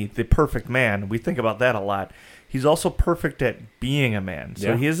only the perfect man. We think about that a lot. He's also perfect at being a man.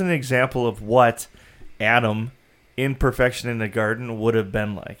 So he is an example of what Adam, in perfection in the garden, would have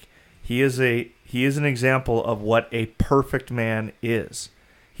been like. He is an example of what a perfect man is.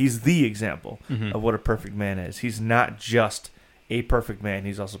 He's the example of what a perfect man is. He's not just a perfect man.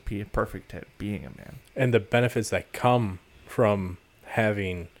 He's also perfect at being a man. And the benefits that come from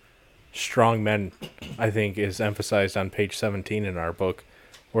having strong men, I think, is emphasized on page 17 in our book,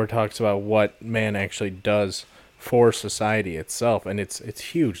 where it talks about what man actually does for society itself. And it's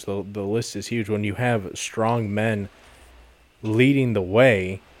huge. The list is huge. When you have strong men leading the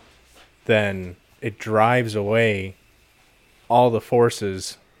way, then it drives away all the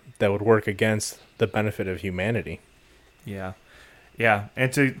forces that would work against the benefit of humanity. Yeah.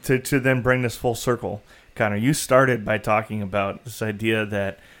 And to then bring this full circle, Connor, you started by talking about this idea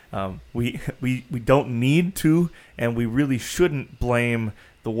that we don't need to, and we really shouldn't blame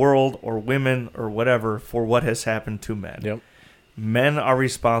the world or women or whatever for what has happened to men. Yep. Men are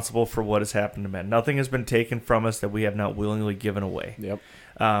responsible for what has happened to men. Nothing has been taken from us that we have not willingly given away. Yep.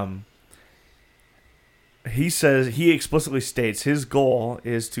 He explicitly states his goal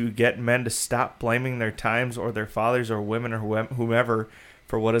is to get men to stop blaming their times or their fathers or women or whomever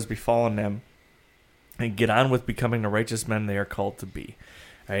for what has befallen them and get on with becoming the righteous men they are called to be.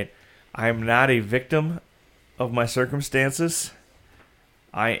 Right? I am not a victim of my circumstances.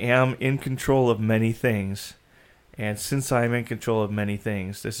 I am in control of many things. And since I am in control of many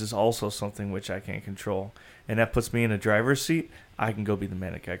things, this is also something which I can control. And that puts me in a driver's seat. I can go be the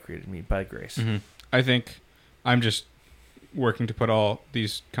man that God created me by grace. Mm-hmm. I think I'm just working to put all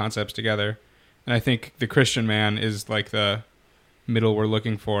these concepts together. And I think the Christian man is like the middle we're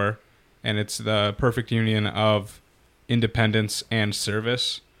looking for. And it's the perfect union of independence and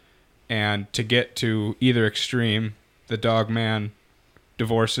service. And to get to either extreme, the dog man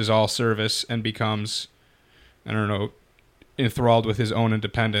divorces all service and becomes, enthralled with his own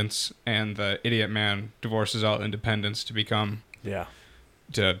independence. And the idiot man divorces all independence to become...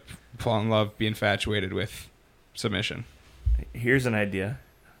 to fall in love, be infatuated with submission. Here's an idea.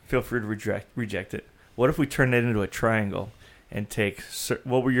 Feel free to reject it. What if we turn that into a triangle and take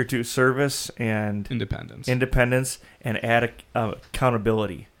what were your two, service and independence, and add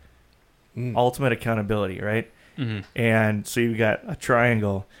accountability, ultimate accountability, right? Mm-hmm. And so you've got a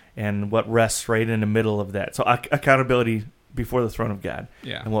triangle, and what rests right in the middle of that. So accountability before the throne of God.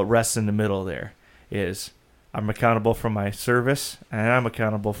 Yeah. And what rests in the middle there is I'm accountable for my service, and I'm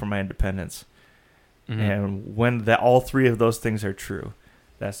accountable for my independence. Mm-hmm. And when all three of those things are true,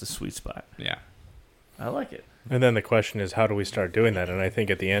 that's the sweet spot. Yeah. I like it. And then the question is, how do we start doing that? And I think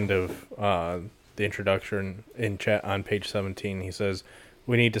at the end of the introduction in chat on page 17, he says,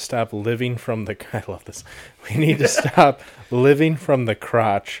 we need to stop living from the... I love this. We need to stop living from the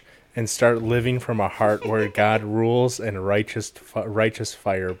crotch and start living from a heart where God rules and righteous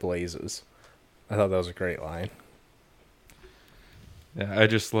fire blazes. I thought that was a great line. Yeah, I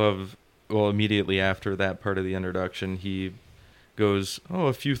just love, immediately after that part of the introduction, he goes,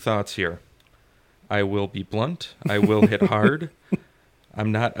 a few thoughts here. I will be blunt. I will hit hard.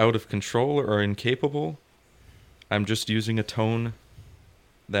 I'm not out of control or incapable. I'm just using a tone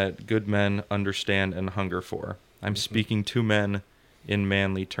that good men understand and hunger for. I'm speaking to men in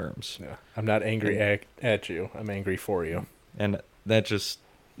manly terms. Yeah. I'm not angry at you. I'm angry for you. And that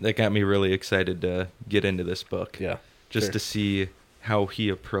got me really excited to get into this book. Yeah. Just to see how he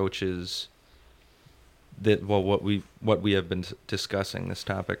approaches what we have been discussing, this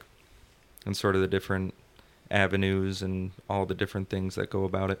topic, and sort of the different avenues and all the different things that go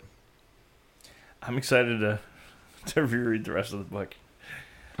about it. I'm excited to reread the rest of the book.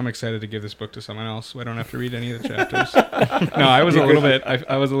 I'm excited to give this book to someone else so I don't have to read any of the chapters. No, I was a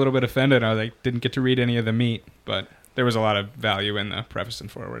little bit offended. I didn't get to read any of the meat, but there was a lot of value in the preface and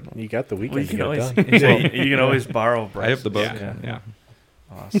forward. You got the weekend to always, get done. you can always borrow Bryce. I have the book. Yeah.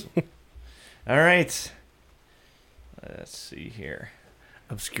 Awesome. All right. Let's see here.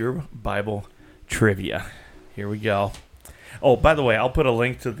 Obscure Bible trivia. Here we go. Oh, by the way, I'll put a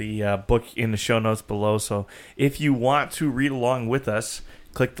link to the book in the show notes below. So if you want to read along with us,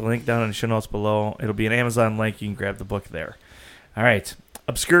 click the link down in the show notes below. It'll be an Amazon link. You can grab the book there. All right.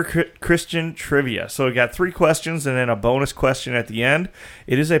 Obscure Christian trivia. So we got 3 questions and then a bonus question at the end.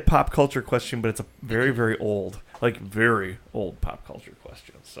 It is a pop culture question, but it's a very, very old, very old pop culture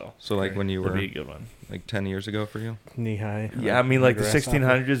question. So like when you it'll were be a good one. like 10 years ago for you? Knee high. Yeah, I mean like the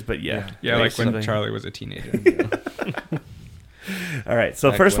 1600s, but yeah. Yeah, like when basically. Charlie was a teenager. All right. So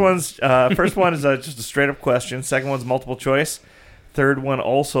Back first when- first one is just a straight up question. Second one's multiple choice. Third one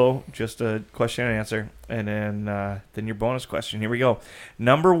also just a question and answer, and then your bonus question. Here we go.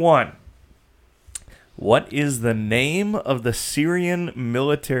 Number 1. What is the name of the Syrian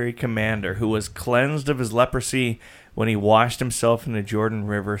military commander who was cleansed of his leprosy when he washed himself in the Jordan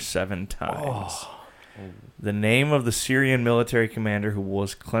River 7 times? The name of the Syrian military commander who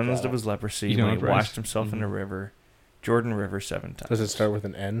was cleansed of his leprosy You know when it, he Bryce? washed himself in the Jordan River 7 times. Does it start with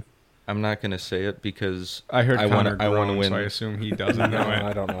an N? I'm not going to say it because I heard I Connor wanna- I wanna groan, win. so I assume he doesn't know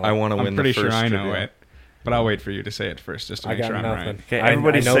I it. don't know. I want to win I'm the pretty first sure I know trivia. it, but I'll wait for you to say it first, just to I make got sure I'm nothing. right. Okay, I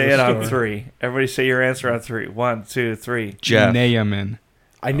everybody know say the it on story. 3. Everybody say your answer on 3. 1, 2, 3. Jeff. Naaman.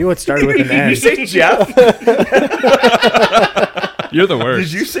 I knew it started with an Did N. you say Jeff? You're the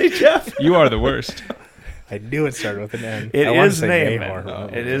worst. Did you say Jeff? You are the worst. I knew it started with an N. It I wanted to is say Naaman. Nahor.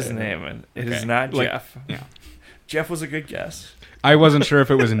 It is Naaman. It is Okay. not Like- Jeff. Yeah. Jeff was a good guess. I wasn't sure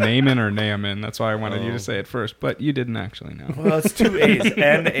if it was Naaman or Naaman. That's why I wanted you Oh. to say it first, but you didn't actually know. Well, it's 2 A's.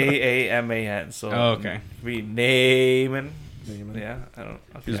 Naaman. So Oh, okay. it'd be Naaman. Naaman. Yeah, I don't.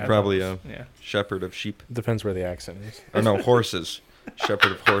 Okay, He's I probably don't- a yeah. shepherd of sheep. Depends where the accent is. Or no, horses.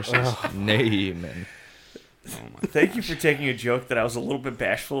 Shepherd of horses. Naaman. Oh my. Thank you for taking a joke that I was a little bit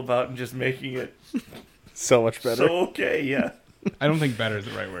bashful about and just making it So much better. so okay. Yeah. I don't think better is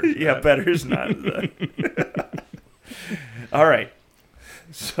the right word. for Yeah, that. better is not. All right.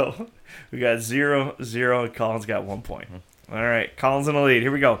 So we got 0, 0, and Colin's got 1 point. All right, Colin's in the lead.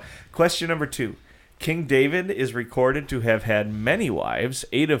 Here we go. Question number 2. King David is recorded to have had many wives,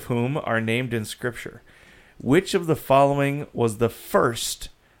 8 of whom are named in Scripture. Which of the following was the first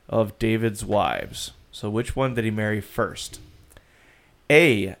of David's wives? So which one did he marry first?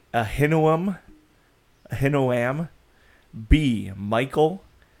 A. Ahinoam. B. Michael.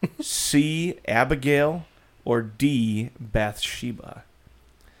 C. Abigail. Or D. Bathsheba.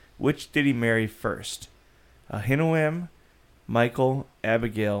 Which did he marry first? Ahinoam, Michael,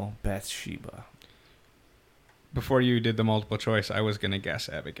 Abigail, Bathsheba. Before you did the multiple choice, I was going to guess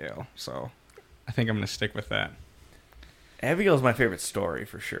Abigail, so I think I'm going to stick with that. Abigail's my favorite story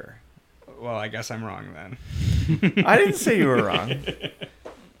for sure. Well, I guess I'm wrong then. I didn't say you were wrong.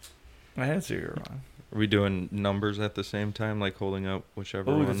 I didn't say you were wrong. Are we doing numbers at the same time, like holding up whichever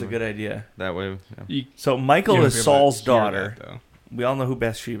Oh, one? that's a good idea. That way, yeah. You, So Michael you won't is be able to Saul's hear daughter. that, though. We all know who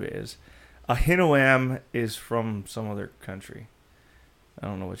Bathsheba is. Ahinoam is from some other country. I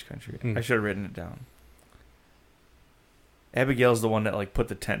don't know which country. I should have written it down. Abigail's the one that put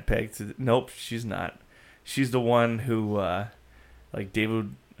the tent peg to. Nope, she's not. She's the one who,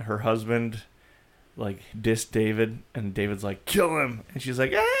 David, her husband, dissed David, and David's like, kill him, and she's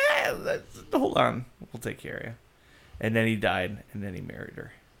like, hold on, we'll take care of you. And then he died, and then he married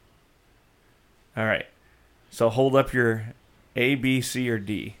her. All right, so hold up your A, B, C, or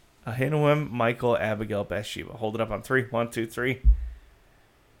D. Ahinoam, Michael, Abigail, Bathsheba. Hold it up on 3. 1, 2, 3.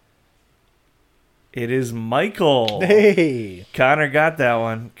 It is Michael. Hey. Connor got that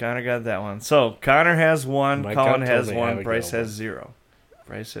one. So Connor has 1. My Colin gut has told me 1. Abigail Bryce has won. 0.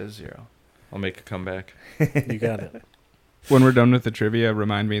 Bryce has 0. I'll make a comeback. You got it. When we're done with the trivia,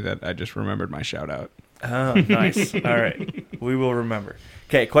 remind me that I just remembered my shout out. Oh, nice. All right. We will remember.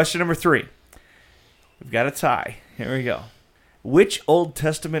 Okay, question number 3. We've got a tie. Here we go. Which Old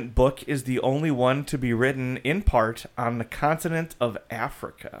Testament book is the only one to be written in part on the continent of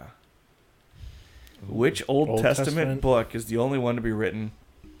Africa? Which Old Testament book is the only one to be written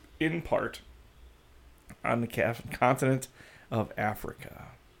in part on the continent of Africa?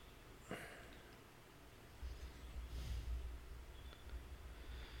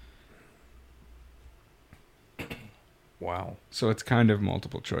 Wow. So it's kind of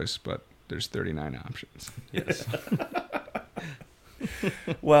multiple choice, but there's 39 options. Yes.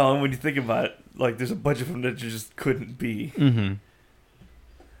 Well, and when you think about it, there's a bunch of them that just couldn't be. Mm-hmm.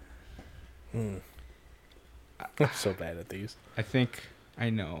 I'm so bad at these. I think I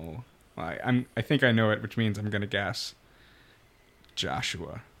know. Well, I think I know it, which means I'm gonna guess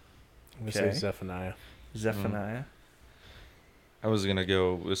Joshua. I'm going to Okay. say Zephaniah. Zephaniah. I was going to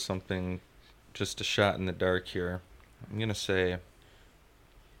go with something just a shot in the dark here. I'm going to say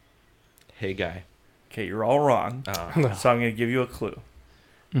Haggai. Okay, you're all wrong. Ah. So I'm going to give you a clue.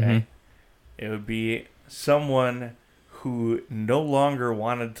 Okay. Mhm. It would be someone who no longer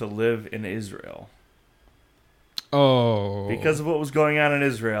wanted to live in Israel. Oh. Because of what was going on in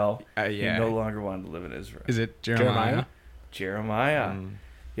Israel, yeah. he no longer wanted to live in Israel. Is it Jeremiah? Jeremiah. Mm.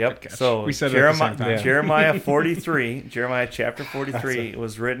 Yep. Good catch. So We said it at the same time. Yeah. Jeremiah 43, Jeremiah chapter 43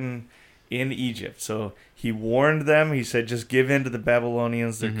 was written in Egypt. So he warned them. He said, just give in to the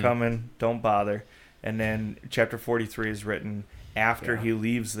Babylonians. They're coming. Don't bother. And then chapter 43 is written after he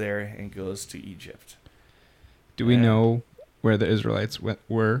leaves there and goes to Egypt. Do we know where the Israelites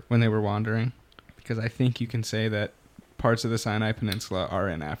were when they were wandering? Because I think you can say that parts of the Sinai Peninsula are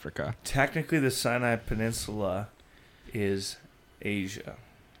in Africa. Technically, the Sinai Peninsula is Asia.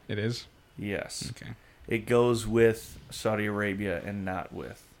 It is? Yes. Okay. It goes with Saudi Arabia and not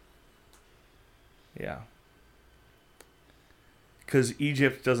with. Yeah. Because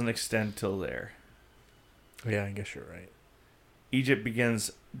Egypt doesn't extend till there. Yeah, I guess you're right. Egypt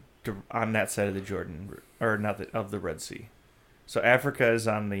begins on that side of the Jordan, or not of the Red Sea. So Africa is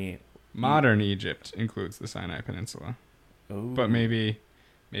on the Modern Egypt includes the Sinai Peninsula. Ooh, But maybe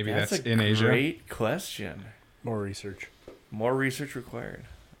that's in Asia. Great question. More research. More research required.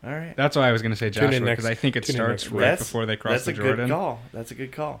 All right. That's why I was going to say Tune in Joshua, next- because I think it tune in starts next right week. before they cross That's the a Jordan. good call. That's a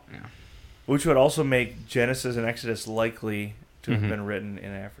good call. Yeah. Which would also make Genesis and Exodus likely to have Mhm. been written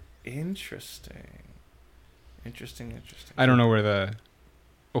in Africa. Interesting. I don't know where the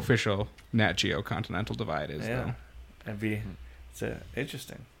official Nat Geo continental divide is, Yeah. though. It's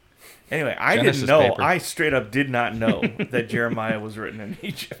interesting. Anyway, I Genesis didn't know. paper. I straight up did not know that Jeremiah was written in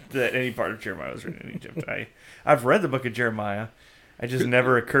Egypt. That any part of Jeremiah was written in Egypt. I've read the book of Jeremiah. It just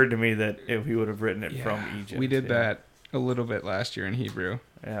never occurred to me that he would have written it from Egypt. We did that a little bit last year in Hebrew,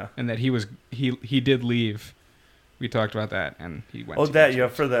 Yeah. and that he did leave. We talked about that, and he went. Oh, to that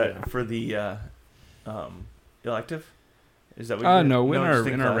Egypt. for the elective. Is that what? You did? No, in just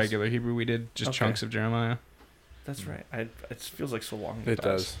our class? regular Hebrew, we did just Okay. chunks of Jeremiah. That's right. It feels like so long. It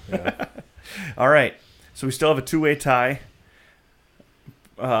does. Yeah. All right. So we still have a two-way tie.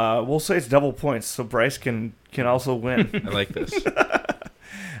 We'll say it's double points, so Bryce can also win. I like this.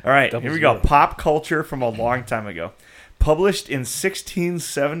 All right, Double here we go. zero. Pop culture from a long time ago. Published in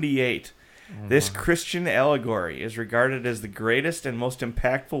 1678, this Christian allegory is regarded as the greatest and most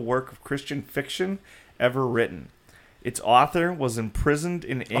impactful work of Christian fiction ever written. Its author was imprisoned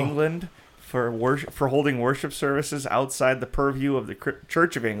in England for holding worship services outside the purview of the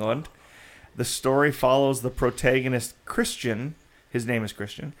Church of England. The story follows the protagonist Christian, his name is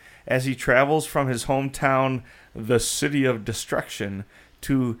Christian, as he travels from his hometown, the City of Destruction,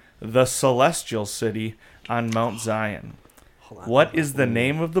 to the Celestial City on Mount Zion. What is the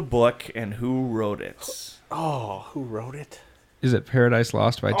name of the book and who wrote it? Oh, who wrote it? Is it Paradise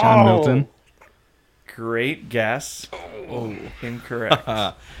Lost by John Milton? Great guess. Oh, incorrect.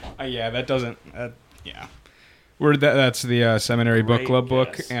 Yeah, that doesn't. Yeah, that's the seminary book Great club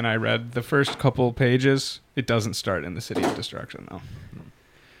book, guess. and I read the first couple pages. It doesn't start in the City of Destruction, though.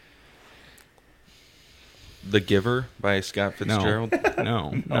 The Giver by Scott Fitzgerald.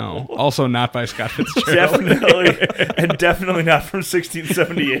 No. Also not by Scott Fitzgerald. Definitely not from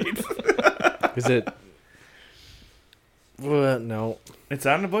 1678. Is it? Well, no. It's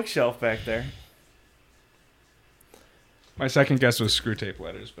on the bookshelf back there. My second guess was Screw Tape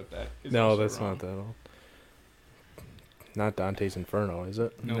Letters, but that is No, also that's wrong. not that old. Not Dante's Inferno, is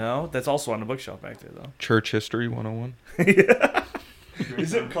it? Nope. No, that's also on the bookshelf back there, though. Church History 101.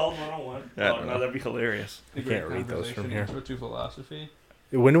 Is it called 101? I Oh, don't no, know. that'd be hilarious. You can't read those from here. Intro to Philosophy.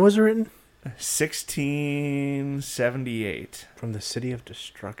 When was it written? 1678. From the City of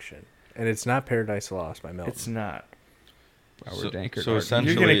Destruction. And it's not Paradise Lost by Milton. It's not. Flower Dankard so Garden.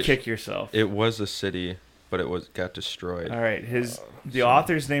 essentially- You're gonna kick yourself. It was a city, but it got destroyed. All right. The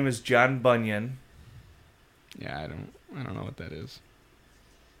author's name is John Bunyan. Yeah, I don't know what that is.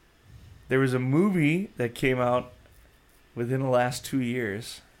 There was a movie that came out within the last 2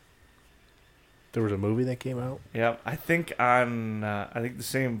 years. There was a movie that came out? Yep, I think the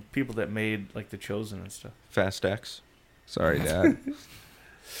same people that made like The Chosen and stuff. Fast X. Sorry, Dad.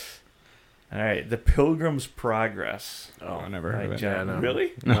 All right, The Pilgrim's Progress. Oh, I never by heard of it. John- Yeah, no.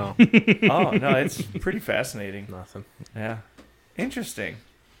 Really? No. Oh no, it's pretty fascinating. Nothing. Yeah, interesting.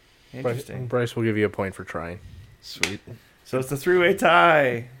 Interesting. Bryce will give you a point for trying. Sweet. So it's a three-way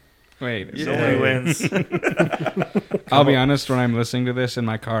tie. Wait, He so only Yay. wins. I'll be honest, when I'm listening to this in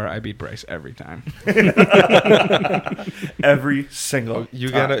my car, I beat Bryce every time. Every single. You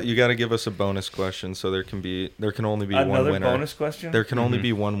time. gotta give us a bonus question, so there can only be one Another winner. bonus question. There can only Mhm.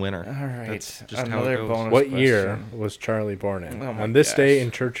 be one winner. All right, That's just how it another goes. bonus. What question. year was Charlie born in? Oh my On this day gosh. in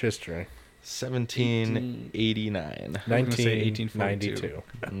church history. 1789. I'm gonna say 1992.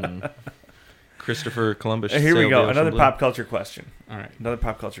 Christopher Columbus. Here we sailed go. the Another ocean pop culture question. All right. Another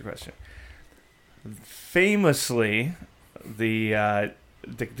pop culture question. Famously, the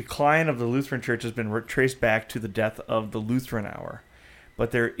decline of the Lutheran Church has been traced back to the death of the Lutheran Hour.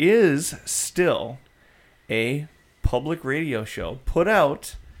 But there is still a public radio show put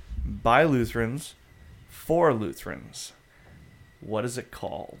out by Lutherans for Lutherans. What is it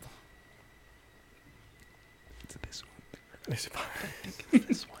called?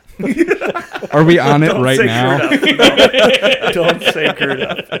 Are we on it Don't right say now? Gerd up. Don't say Gerd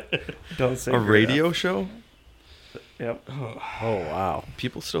up. Don't say A Gerd radio up. show? Yep. Oh wow!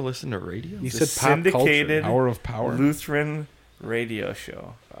 People still listen to radio? You The said pop syndicated Hour of Power. Lutheran radio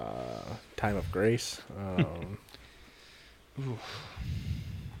show. culture. Time of Grace. Yeah,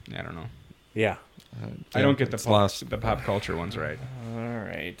 I don't know. Yeah. I don't get it's lost. the pop culture ones right. All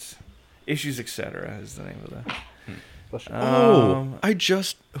right. Issues, etc. is the name of the. Oh,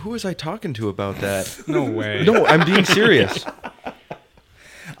 who was I talking to about that? No way. No, I'm being serious.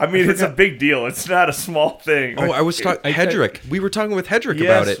 I mean, it's a big deal. It's not a small thing. Oh, I was talking Hedrick. We were talking with Hedrick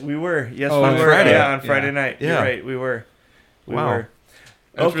about Yes, it. we were. Yes, Oh, we on were. Friday. Yeah, on Friday Yeah. night. Yeah. You're right. We were. We Wow. were.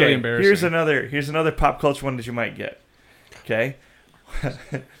 That's Okay. really embarrassing. Here's another pop culture one that you might get. Okay.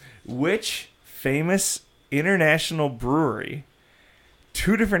 Which famous international brewery,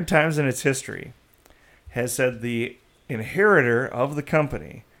 2 different times in its history, has said the inheritor of the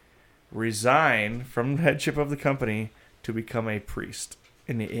company resign from the headship of the company to become a priest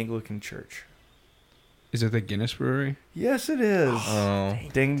in the Anglican Church? Is it the Guinness Brewery? Yes, it is. Oh,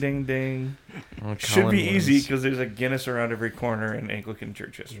 Ding, ding, ding. oh, Should Colin be easy wins. because there's a Guinness around every corner in Anglican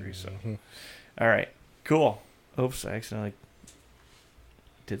Church history. So, Mhm. all right, cool. Oops, I accidentally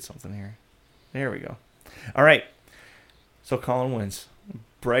did something here. There we go. All right, so Colin wins.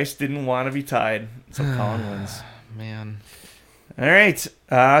 Bryce didn't want to be tied, so Colin wins. Man. All right,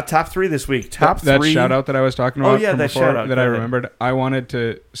 top 3 this week. Top that 3. shout out that I was talking Oh, about yeah, from that before shout out. that Go I ahead. remembered. I wanted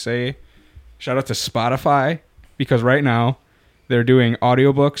to say shout out to Spotify because right now they're doing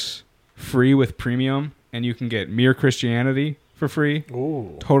audiobooks free with premium and you can get Mere Christianity for free.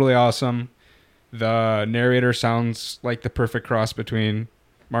 Ooh. Totally awesome. The narrator sounds like the perfect cross between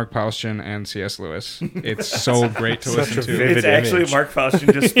Mark Paustian and C.S. Lewis. It's so great to Such listen a to. vivid It's actually image. Mark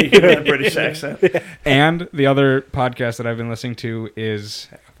Faustian just speaking in a British accent. And the other podcast that I've been listening to is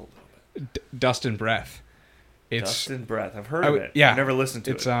Dust and Breath. It's Dust and Breath. I've heard I of would- it. yeah. I've never listened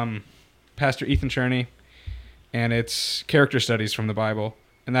to it's it. Pastor Ethan Cherney, and it's character studies from the Bible,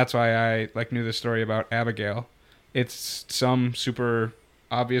 and that's why I knew the story about Abigail. It's some super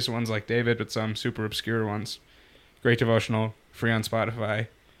obvious ones like David, but some super obscure ones. Great devotional, free on Spotify.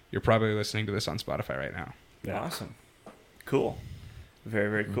 You're probably listening to this on Spotify right now. Yeah. Awesome. Cool. Very,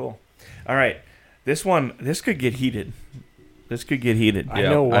 very cool. All right. This could get heated. I Yeah,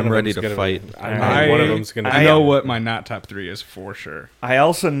 know one I'm of ready them's to gonna fight. I know one of them's gonna. I I- know what my not top 3 is for sure. I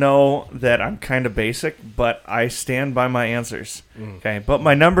also know that I'm kind of basic, but I stand by my answers. Mm. Okay. But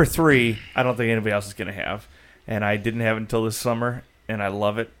my number 3, I don't think anybody else is going to have. And I didn't have it until this summer, and I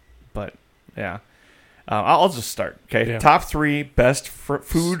love it. But, yeah. I'll just start. Okay. Yeah. Top 3 best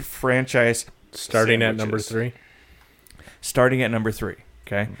food franchise Starting at number sandwiches. 3. Starting at number 3.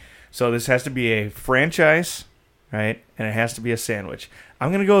 Okay. So this has to be a franchise, right? And it has to be a sandwich. I'm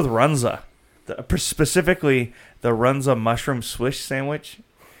going to go with Runza. Specifically, the Runza mushroom swish sandwich.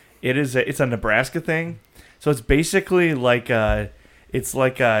 It's a Nebraska thing. So it's basically like I'm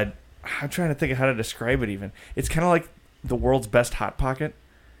trying to think of how to describe it even. It's kind of like the world's best Hot Pocket.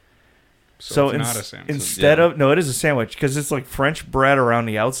 So it's not a sandwich. instead Yeah. of, no, it is a sandwich because it's like French bread around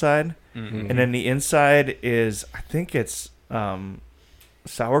the outside. Mhm. And then the inside is, I think it's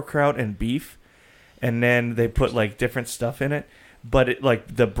sauerkraut and beef. And then they put like different stuff in it. But it,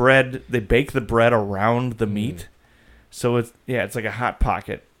 like the bread, they bake the bread around the meat. So it's like a Hot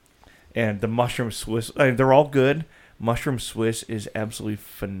Pocket. And the mushroom Swiss, they're all good. Mushroom Swiss is absolutely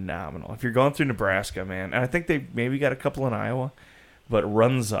phenomenal. If you're going through Nebraska, man, and I think they maybe got a couple in Iowa, but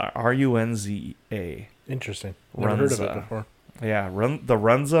Runza, Runza. Interesting. Never heard of it Runza. before. Yeah, the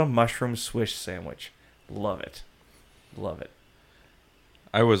Runza mushroom swish sandwich. Love it. Love it.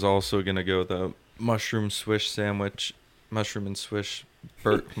 I was also going to go the mushroom swish sandwich. Mushroom and swish.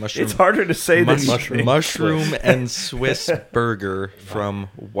 Mushroom. It's harder to say than Mushroom. Mushroom and Swiss burger from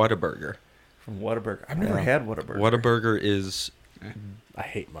Whataburger. from Whataburger. I've never Yeah. had Whataburger. Whataburger is, I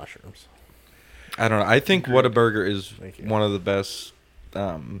hate mushrooms. I don't know. I think Whataburger is Thank you. one of the best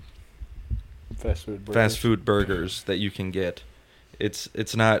Fast food. Burgers. fast food burgers that you can get.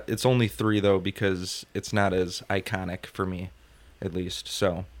 It's not. It's only 3 though because it's not as iconic for me, at least.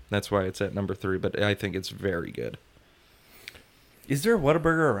 So that's why it's at number 3. But I think it's very good. Is there a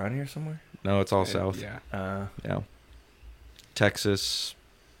Whataburger around here somewhere? No, it's all south. Yeah. Yeah. Texas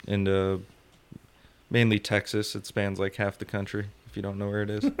into Mainly Texas. It spans like half the country, if you don't know where it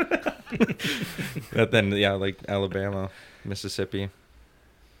is. But then, yeah, like Alabama, Mississippi,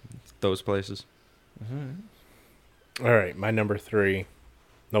 those places. All right, my number 3.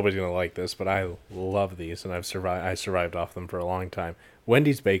 Nobody's gonna like this, but I love these, and I survived off them for a long time.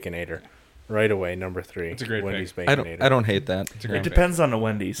 Wendy's Baconator, right away, number 3. It's a great Wendy's pick. Baconator. I don't hate that. It's a great It pick. depends on the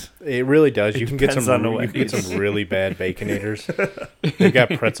Wendy's. It really does. It You can get depends some. on the You can get Wendy's. some really bad Baconators. They've got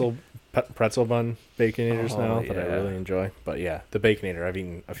pretzel bun Baconators Oh, now that I yeah. really enjoy. But yeah, the Baconator. I've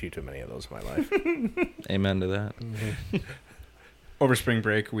eaten a few too many of those in my life. Amen to that. Over spring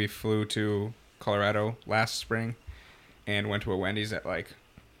break, we flew to Colorado last spring and went to a Wendy's at like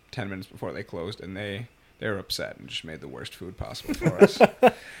 10 minutes before they closed, and they were upset and just made the worst food possible for us.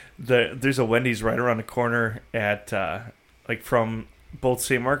 There's a Wendy's right around the corner at like from both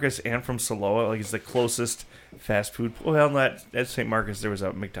St. Marcus and from Saloa. Like it's the closest fast food. Well, not at St. Marcus. There was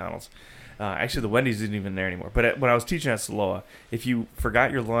a McDonald's. Actually, the Wendy's isn't even there anymore. But when I was teaching at Saloa, if you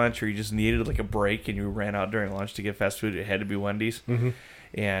forgot your lunch or you just needed like a break and you ran out during lunch to get fast food, it had to be Wendy's.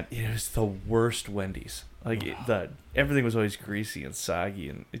 And it was the worst Wendy's. Like everything was always greasy and soggy,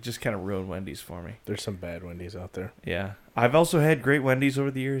 and it just kind of ruined Wendy's for me. There's some bad Wendy's out there. Yeah, I've also had great Wendy's over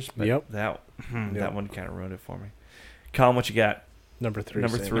the years, but Yep. that Yep. one kind of ruined it for me. Colin, what you got? Number 3.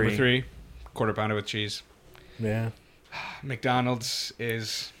 Number same. 3. Number 3, quarter pounder with cheese. Yeah. McDonald's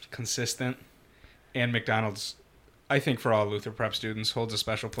is consistent, and McDonald's, I think for all Luther Prep students, holds a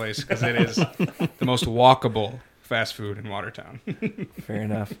special place because it is the most walkable fast food in Watertown. Fair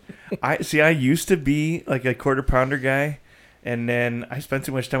enough. I used to be like a quarter pounder guy, and then I spent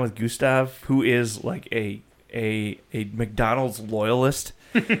too much time with Gustav, who is like a McDonald's loyalist.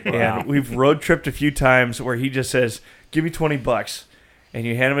 And we've road tripped a few times where he just says, "Give me $20," and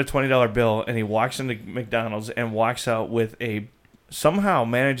you hand him a $20 bill, and he walks into McDonald's and walks out with somehow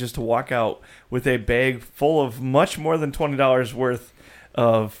manages to walk out with a bag full of much more than $20 worth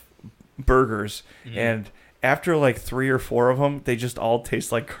of burgers. And after like 3 or 4 of them, they just all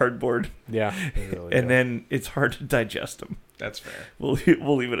taste like cardboard. Yeah. They really And do. then it's hard to digest them. That's fair. We'll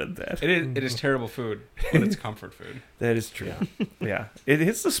leave it at that. It is terrible food, but it's comfort food. That is true. Yeah. It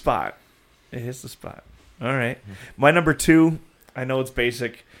hits the spot. It hits the spot. All right. My number 2, I know it's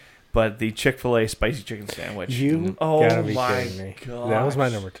basic, but the Chick-fil-A spicy chicken sandwich. You Oh gotta be my kidding me. gosh. That was my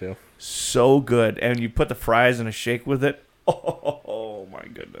number 2. So good. And you put the fries in a shake with it. Oh my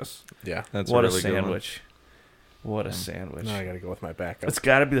goodness. Yeah. That's What a a really good one. sandwich. What a sandwich. Now I gotta go with my backup. It's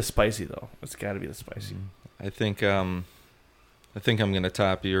got to be the spicy, though. It's got to be the spicy. I think I'm gonna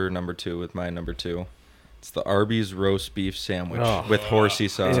top your number 2 with my number 2. It's the Arby's roast beef sandwich Oh. with horsey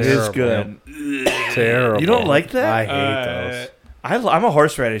sauce. It is Terrible. good. Terrible. You don't like that? I hate those. I'm a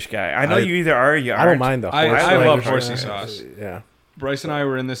horseradish guy. I know you either are or you aren't. I don't mind the I horse love sauce. horsey sauce. Yeah. Bryce and I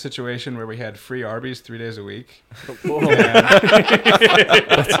were in this situation where we had free Arby's 3 days a week.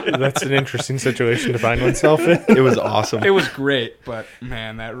 That's an interesting situation to find oneself in. It was awesome. It was great, but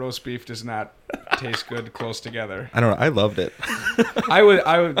man, that roast beef does not taste good close together. I don't know. I loved it.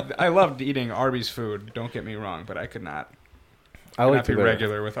 I loved eating Arby's food. Don't get me wrong, but I could not. I Not like be to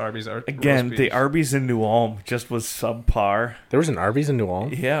regular with Arby's. Again, roast the beef. Arby's in New Ulm just was subpar. There was an Arby's in New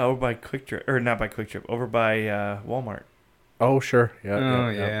Ulm. Yeah, over by Quick Trip, or not by Quick Trip, over by Walmart. Oh sure. Yeah. Oh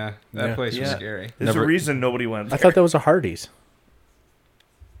yeah. yeah, that Yeah. place was Yeah. scary. There's Never- a reason nobody went I there. thought that was a Hardee's.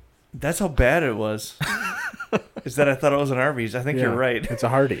 That's how bad it was. Is that I thought it was an Arby's. I think Yeah. you're right. It's a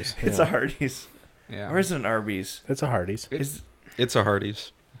Hardee's. It's Yeah. a Hardee's. Yeah. Or is it an Arby's? It's a Hardee's. Is, It's a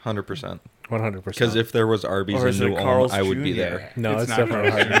Hardee's, 100%. 100%. Because if there was Arby's Or in is it New Ulm, Carl's I would be Jr.? there. No, it's not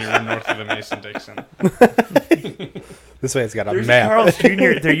definitely Carl's Hardee's. Jr. We're north of the Mason-Dixon. This man's got a there's a map. Carl's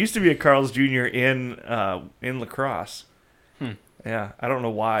Jr. There used to be a Carl's Jr. in La Crosse. Yeah, I don't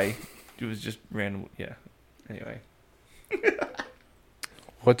know why. It was just random. Yeah. Anyway.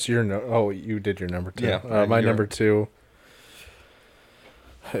 What's your Oh, you did your number 2. Yeah, My you're- number 2.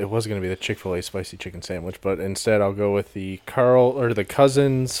 It was going to be the Chick-fil-A spicy chicken sandwich, but instead I'll go with the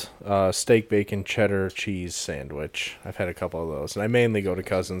Cousins steak, bacon, cheddar, cheese sandwich. I've had a couple of those, and I mainly go to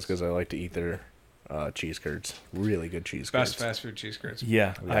Cousins because I like to eat their cheese curds. Really good cheese Best curds. fast food cheese curds.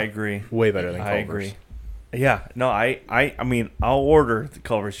 Yeah, Yeah. I agree. Way better than I Culver's. agree. Yeah, no, I mean, I'll order the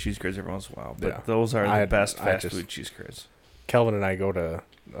Culver's cheese curds every once in a while, but Yeah. those are the I- best I fast just- food cheese curds. Kelvin and I go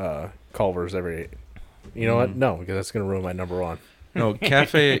to Culver's every. You know what? No, because that's going to ruin my number 1. No,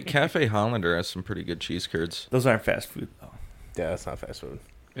 Cafe Hollander has some pretty good cheese curds. Those aren't fast food, though. Yeah, that's not fast food.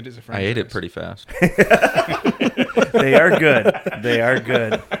 It is a I franchise. ate it pretty fast. They are good. They are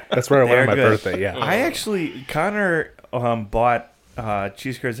good. That's where I They went are on my good. birthday. Yeah. I actually, Connor bought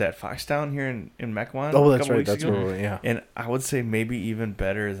cheese curds at Foxtown here in Mequon. Oh, a that's couple right. weeks That's ago. where we went. Yeah. And I would say maybe even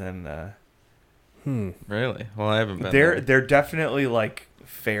better than Really? Well, I haven't been They're there. they're definitely like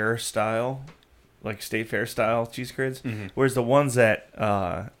fair style, like state fair style cheese curds. Mhm. Whereas the ones at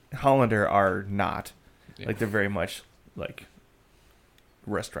Hollander are not. Yeah. Like they're very much like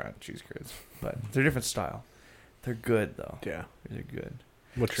restaurant cheese curds, but they're different style. They're good though. Yeah. They're good.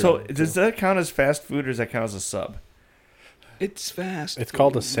 What's your So number does two? that count as fast food or does that count as a sub? It's fast. It's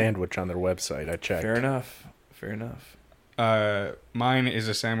called a sandwich on their website. I checked. Fair enough. Fair enough. Mine is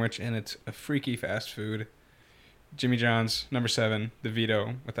a sandwich, and it's a freaky fast food. Jimmy John's, number 7, the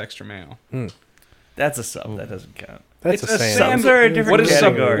Vito with extra mayo. That's a sub. That doesn't count. That's It's a a sandwich. Subs are a different What does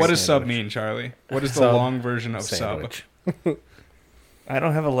sub? category. What does sub mean, Charlie? What is the Sub long version of Sandwich. I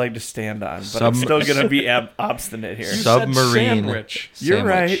don't have a leg to stand on, but I'm still going to be obstinate here. sub? You Submarine. said sandwich. You're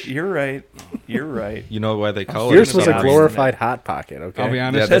Sandwich. right. You're right. You're right. You know why they call Yours it was a Submarine. glorified hot pocket. Okay. I'll be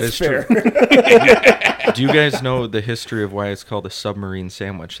honest. Yeah, that That's is true. fair. Do you guys know the history of why it's called a submarine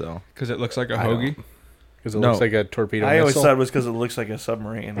sandwich, though? Because it looks like a I don't. hoagie. Because it No. looks like a torpedo I always missile. thought it was because it looks like a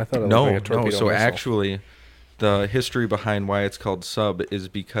submarine. I thought it No, looked like a no. torpedo So missile. actually, the history behind why it's called sub is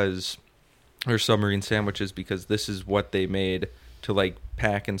because, or submarine sandwiches, because this is what they made to like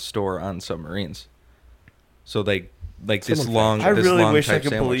pack and store on submarines. So they like this Someone long. I this really long wish I type could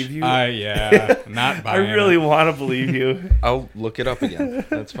sandwich. believe you. Yeah, not I buying really it. want to believe you. I'll look it up again.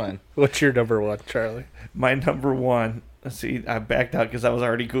 That's fine. What's your number one, Charlie? My number one. Let's see, I backed out because I was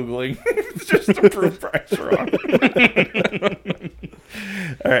already Googling just to prove Bryce wrong.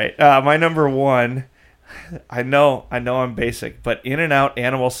 All right. My number one. I know I'm basic, but In-N-Out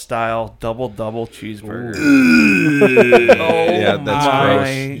animal style double cheeseburger. Yeah, that's my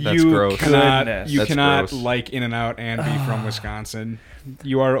gross. That's you gross. Goodness. You That's cannot gross. like In-N-Out and be from Wisconsin.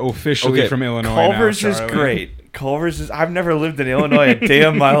 You are officially Okay, from Illinois Culver's now, is Charlie. great. Culver's is. I've never lived in Illinois a day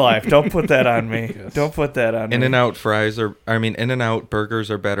of my life. Don't put that on me. Yes. Don't put that on me. In-N-Out fries are. I mean, In-N-Out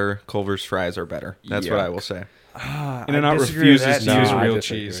burgers are better. Culver's fries are better. That's what I will say. In-N-Out I disagree with refuses that. to use No, I real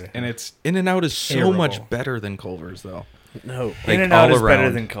disagree. cheese, and it's In-N-Out is so Terrible. much better than Culver's, though. No. Like, In-N-Out all is better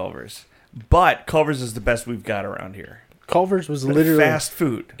around. than Culver's, but Culver's is the best we've got around here. Culver's was literally Fast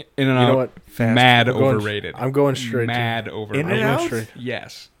food. In-N-Out. You know what? Fast Mad I'm going- overrated. I'm going straight. Mad To, overrated. In-N-Out? I'm going straight.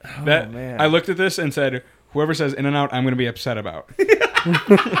 Yes. Oh, That man. I looked at this and said, whoever says In-N-Out, I'm going to be upset about.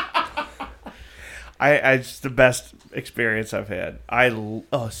 It's the best experience I've had.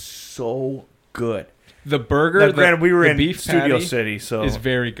 So good. The burger, Now, the, granted, we were the in beef Studio patty City, so is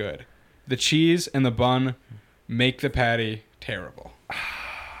very good. The cheese and the bun make the patty terrible.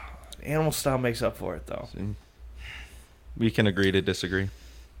 animal style makes up for it, though. We can agree to disagree,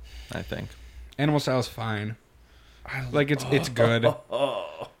 I think. Animal style is fine. Like it's good.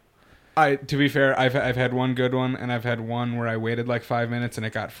 To be fair, I've had one good one, and I've had one where I waited like 5 minutes and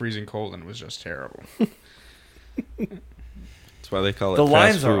it got freezing cold and it was just terrible. That's why they call it The fast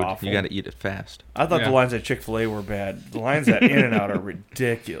lines are food. awful. You got to eat it fast. I thought Yeah. the lines at Chick-fil-A were bad. The lines at In-N-Out are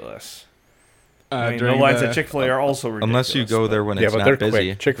ridiculous. I mean, the During lines at Chick-fil-A are also ridiculous. Unless you go but there when Yeah, it's but not they're busy.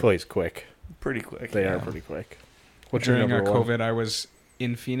 quick. Chick-fil-A's quick. pretty quick. They yeah. are pretty quick. What's your during number one? COVID, I was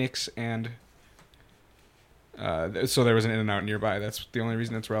in Phoenix, and so there was an In-N-Out nearby. That's the only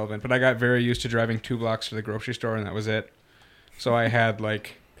reason it's relevant. But I got very used to driving 2 blocks to the grocery store, and that was it. So I had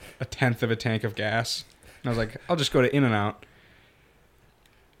like a tenth of a tank of gas, and I was like, I'll just go to In-N-Out.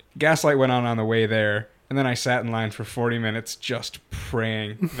 Gaslight went on the way there, and then I sat in line for 40 minutes just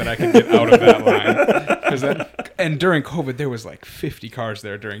praying that I could get out of that line. And during COVID, there was like 50 cars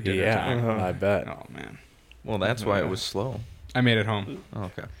there during dinner Yeah, time. I bet. Oh, man. Well, that's why it was slow. I made it home. Oh,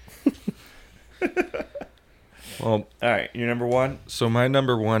 okay. Well, All right, your number one? so my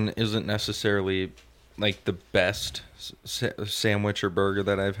number one isn't necessarily like the best sandwich or burger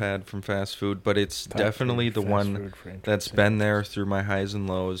that I've had from fast food, but it's Top definitely three the fast one food franchise that's been there through my highs and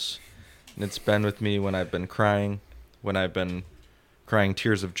lows. And it's been with me when I've been crying, when I've been crying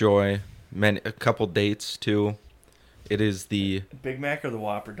tears of joy, a couple dates too. It is the Big Mac or the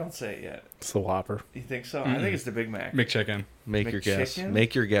Whopper? Don't say it yet. It's the Whopper. You think so? I think it's the Big Mac. McChicken. make your guess. McChicken?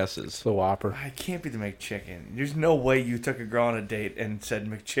 Make your It's guesses. the Whopper. I can't be the McChicken. There's no way you took a girl on a date and said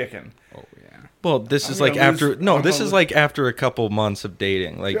McChicken. Oh, yeah. Well, this I'm is like gonna after lose- no, I'm this gonna is lose- like after a couple months of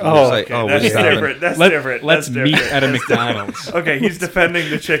dating. Like, Oh, you're just like, Okay, oh, that's we're stopping. different. That's Let- different. Let's That's meet different. at a McDonald's. Okay, he's defending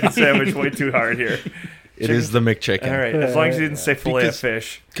the chicken sandwich way too hard here. It is the McChicken. All right, as long as you didn't say fillet of Because-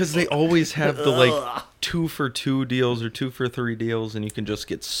 fish. Because they always have the like 2 for 2 deals or 2 for 3 deals, and you can just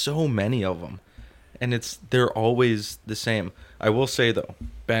get so many of them, and they're always the same. I will say though,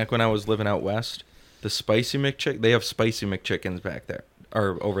 back when I was living out west, the spicy McChicken, they have spicy McChickens back there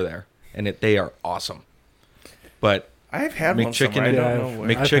or over there, and they are awesome. But I've had one McChicken somewhere. I and- don't Yeah, know where.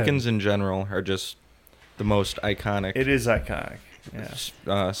 McChickens in general are just the most iconic It is iconic.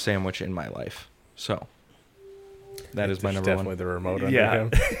 Yeah. sandwich in my life. So that is my There's number definitely one. the remote under Yeah.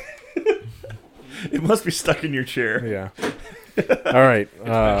 him. It must be stuck in your chair. Yeah. All right. It's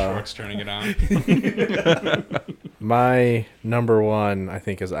Ben Schwartz turning it on. My number one, I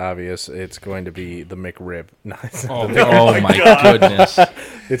think, is obvious. It's going to be the McRib. No, it's, Oh, Oh my goodness.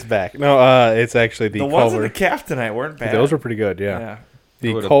 it's back. No, it's actually the The ones in Culver. the calf tonight weren't bad. Those were pretty good, yeah. Yeah.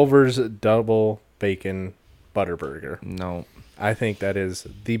 The Would've- Culver's double bacon butter burger. No. I think that is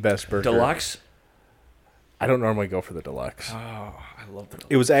the best burger. Deluxe. I don't normally go for the deluxe. Oh, I love the deluxe.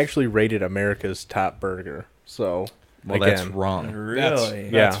 It was actually rated America's top burger. So, Well, again, that's wrong. Really?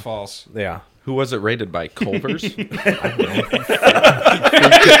 That's Yeah. false. yeah. Who was it rated by? Culver's?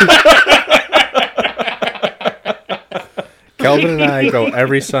 Kelvin and I go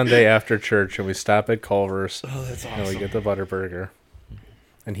every Sunday after church, and we stop at Culver's, Oh, that's and we awesome. get the butter burger.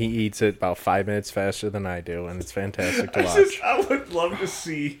 And he eats it about 5 minutes faster than I do, and it's fantastic to watch. I would love to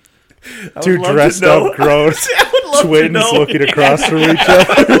see Two dressed up, gross I would love to twins know. looking across from each other.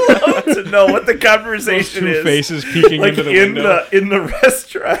 I would love to know what the Those conversation two is. faces peeking Like into the window. in the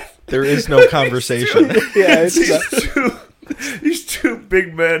restaurant. There is no conversation. Yeah, it's These two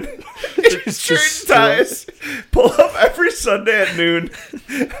big men, It's shirt just and ties, pull up every Sunday at noon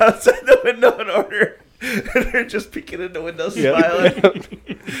outside the window and order. And they're just peeking in the window, smiling.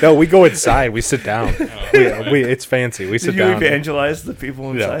 no, we go inside. We sit down. It's fancy. We Did sit you down. evangelize the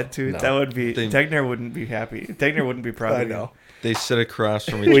people inside too? no. That would be. They- Tegner wouldn't be happy. Tegner wouldn't be proud I of you. know. They sit across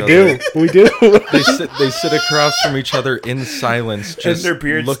from each We other. do. We do. They sit across from each other in silence, just their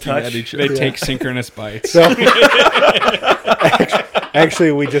beards looking touch. at each They other. take synchronous bites. So,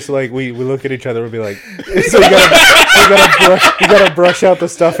 actually, we just like we look at each other and be like, so you gotta brush out the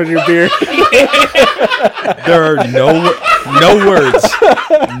stuff in your beard. There are no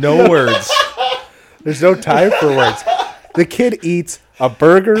words. There's no time for words. The kid eats a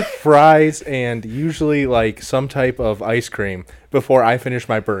burger, fries, and usually like some type of ice cream before I finish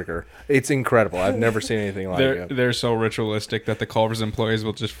my burger. It's incredible. I've never seen anything like it. They're so ritualistic that the Culver's employees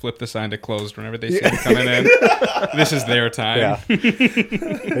will just flip the sign to closed whenever they see him coming in. This is their time. Yeah.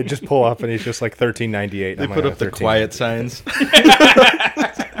 They just pull up and he's just like $13.98. They put up the quiet signs.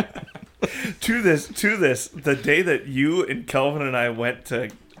 To this, the day that you and Kelvin and I went to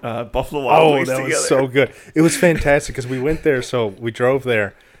Buffalo Wild Oh, Wings that together. was so good. It was fantastic because we went there. So we drove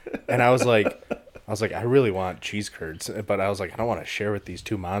there, and I was like, I really want cheese curds, but I was like, I don't want to share with these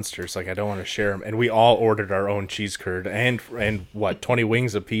two monsters. Like, I don't want to share them. And we all ordered our own cheese curd and what 20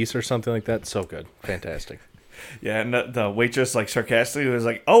 wings a piece or something like that. So good, fantastic. Yeah, and the waitress like sarcastically was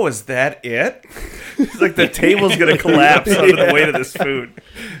like, "Oh, is that it?" It's like the table's gonna collapse under the weight of this food.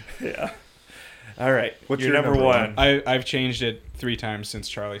 Yeah. All right. What's your your number number one? I've changed it 3 times since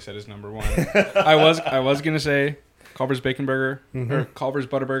Charlie said his number one. I was gonna say Culver's Bacon Burger or Culver's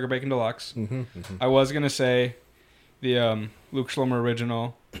Butter Burger Bacon Deluxe. I was gonna say the Luke Schlimmer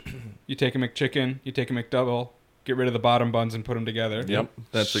original. You take a McChicken, you take a McDouble, get rid of the bottom buns and put them together. Yep,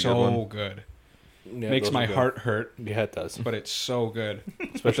 that's a good so one. good. Yeah, Makes those my are good. heart hurt, Yeah, it does. but it's so good.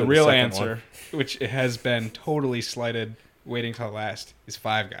 But Especially the real second answer, which has been totally slighted, waiting till last, is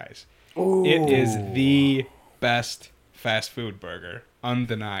Five Guys. one. It is the best fast food burger,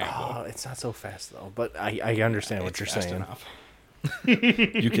 undeniable. Oh, it's not so fast though, but I understand what It's you're fast saying. enough.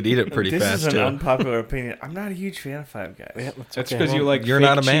 You could eat it pretty This fast is an too. unpopular opinion. I'm not a huge fan of Five Guys. Yeah, That's okay. because you like you're fake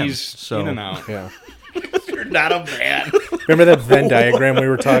not a man, cheese so- in and out. Yeah. You're not a man. Remember that Venn diagram we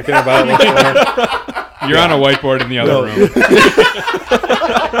were talking about before? You're on a whiteboard in the other room.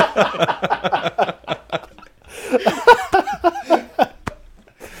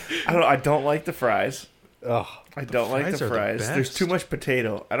 I don't know. I don't like the fries. Oh, I don't like fries the are the fries. There's best. too much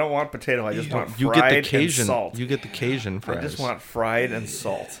potato. I don't want potato. I just want You fried get the Cajun. and salt. You get the Cajun fries. I just want fried and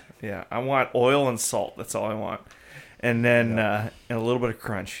salt. Yeah, I want oil and salt. That's all I want. And then and a little bit of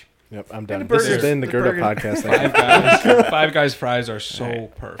crunch. yep, I'm And done. the This has burgers- been the the Gerda burgers- podcast. Five Guys fries are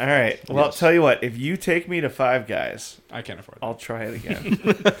so perfect. All right. Well, Yes. I'll tell you what. If you take me to Five Guys, I can't afford that. I'll try it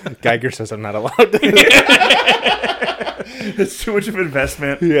again. Geiger says I'm not allowed to. It's too much of an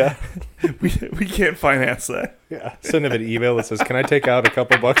investment. Yeah. We can't finance that. Yeah. Send him an email that says, "Can I take out a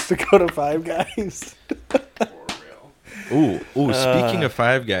couple bucks to go to Five Guys?" Ooh. Speaking of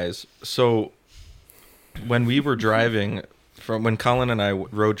Five Guys, so when we were driving from when Colin and I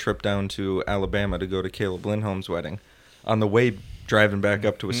road trip down to Alabama to go to Caleb Lindholm's wedding, on the way driving back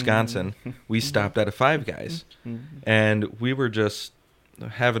up to Wisconsin, we stopped at a Five Guys, and we were just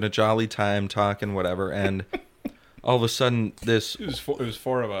having a jolly time talking whatever, and all of a sudden this It was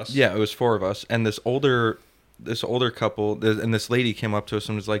 4 of us. it was 4 of us, and this older couple and this lady came up to us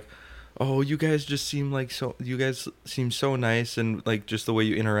and was like, oh, you guys seem so nice, and like just the way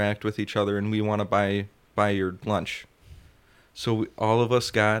you interact with each other, and we want to buy your lunch. So all of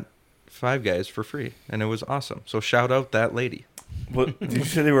us got Five Guys for free, and it was awesome. So shout out that lady. What, did you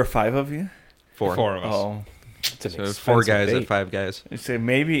say there were 5 of you? Four. Four of us. Oh, It's an So 4 guys expensive at date. Five Guys. you say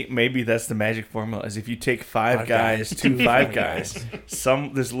maybe that's the magic formula. Is if you take 5 guys to 5 guys,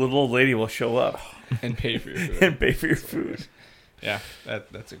 this little old lady will show up And pay for your food. and pay for your food. Yeah,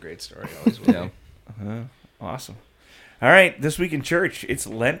 that's a great story. Always will Yeah. be. Awesome. All right, this week in church, it's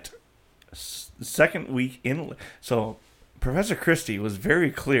Lent, second week in. So Professor Christie was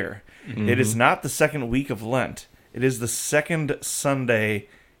very clear. It is not the second week of Lent. It is the second Sunday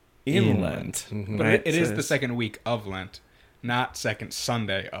in Lent. Mhm. But Right? it is So the second week of Lent, not second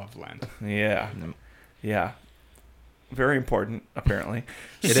Sunday of Lent. Yeah. No. Yeah. Very important, apparently.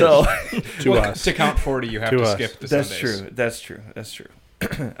 It so, To us. To count 40, you have To to us. skip the That's Sundays. true. That's true.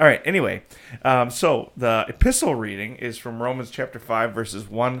 All right. Anyway, so the epistle reading is from Romans chapter 5, verses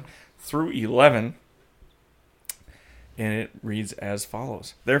 1 through 11. And it reads as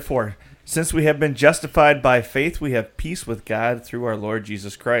follows. Therefore, since we have been justified by faith, we have peace with God through our Lord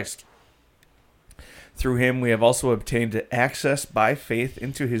Jesus Christ. Through him we have also obtained access by faith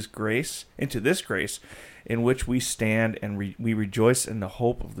into this grace in which we stand, and we rejoice in the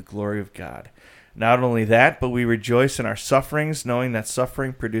hope of the glory of God. Not only that, but we rejoice in our sufferings, knowing that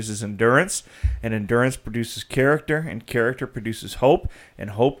suffering produces endurance, and endurance produces character, and character produces hope, and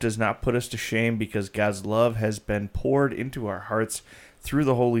hope does not put us to shame, because God's love has been poured into our hearts through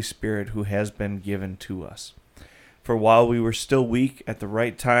the Holy Spirit who has been given to us. For while we were still weak, at the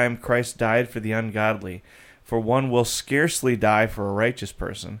right time Christ died for the ungodly. For one will scarcely die for a righteous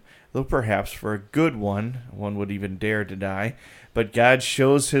person, though perhaps for a good one would even dare to die. But God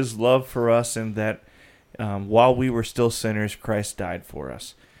shows his love for us in that while we were still sinners, Christ died for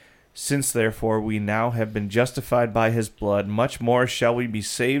us. Since, therefore, we now have been justified by his blood, much more shall we be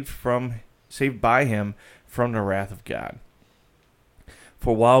saved by him from the wrath of God.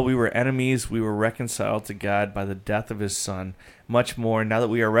 For while we were enemies, we were reconciled to God by the death of his Son. Much more, now that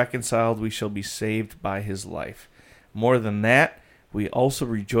we are reconciled, we shall be saved by his life. More than that, we also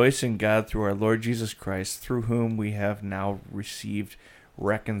rejoice in God through our Lord Jesus Christ, through whom we have now received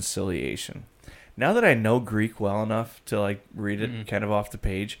reconciliation. Now that I know Greek well enough to read it kind of off the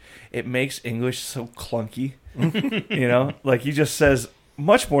page, it makes English so clunky. He just says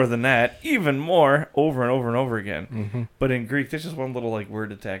much more than that, even more, over and over and over again. Mm-hmm. But in Greek, there's just one little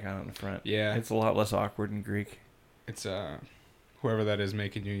word to tack on in the front. Yeah. It's a lot less awkward in Greek. It's whoever that is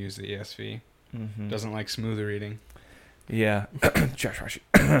making you use the ESV Mm-hmm. doesn't like smooth reading. Yeah. Josh Rashi.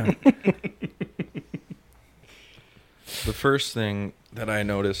 The first thing that I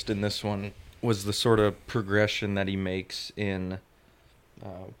noticed in this one was the sort of progression that he makes in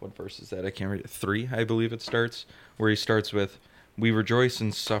what verse is that? I can't read it. 3, I believe it starts, where he starts with, "We rejoice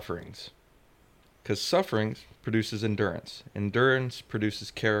in sufferings," because sufferings produces endurance. Endurance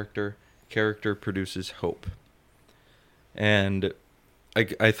produces character. Character produces hope. And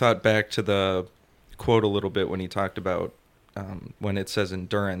I thought back to the quote a little bit when he talked about when it says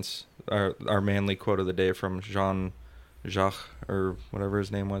endurance, our manly quote of the day from Jean-Jacques, or whatever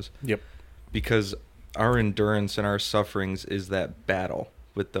his name was. Yep. Because our endurance and our sufferings is that battle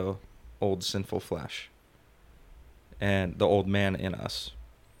with the old sinful flesh and the old man in us.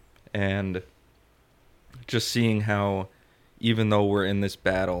 And just seeing how even though we're in this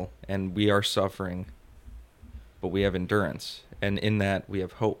battle and we are suffering, but we have endurance, and in that we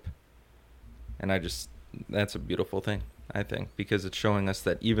have hope. And that's a beautiful thing, I think, because it's showing us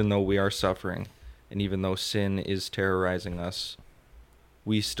that even though we are suffering and even though sin is terrorizing us,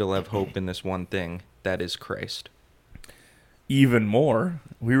 we still have hope in this one thing, that is Christ. Even more,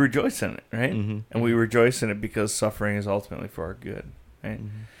 we rejoice in it, right? Mm-hmm. And we rejoice in it because suffering is ultimately for our good, right?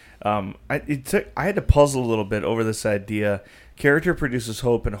 Mm-hmm. I had to puzzle a little bit over this idea. Character produces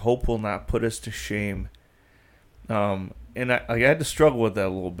hope, and hope will not put us to shame. And I had to struggle with that a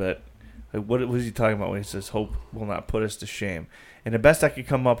little bit. Like, what was he talking about when he says hope will not put us to shame? And the best I could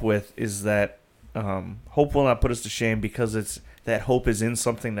come up with is that hope will not put us to shame because it's that hope is in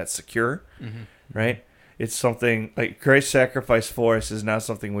something that's secure, right? It's something like Christ's sacrifice for us is not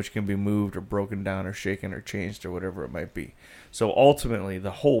something which can be moved or broken down or shaken or changed or whatever it might be. So ultimately,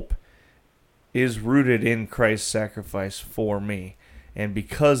 the hope is rooted in Christ's sacrifice for me. And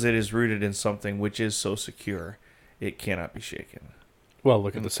because it is rooted in something which is so secure, it cannot be shaken. Well,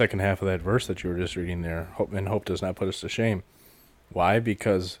 look at the second half of that verse that you were just reading there. Hope does not put us to shame. Why?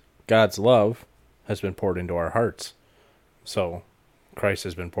 Because God's love has been poured into our hearts. So Christ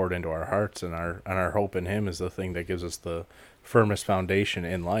has been poured into our hearts, and our hope in him is the thing that gives us the firmest foundation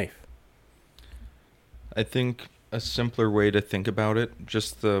in life. I think a simpler way to think about it,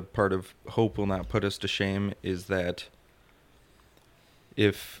 just the part of hope will not put us to shame, is that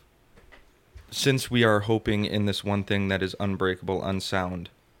since we are hoping in this one thing that is unbreakable, unsound,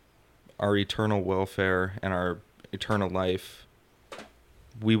 our eternal welfare and our eternal life,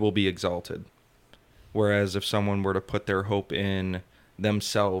 we will be exalted. Whereas if someone were to put their hope in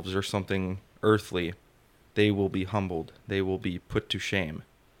themselves or something earthly, they will be humbled. They will be put to shame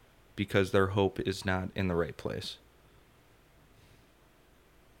because their hope is not in the right place.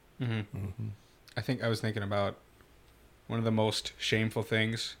 Mm-hmm. I think I was thinking about one of the most shameful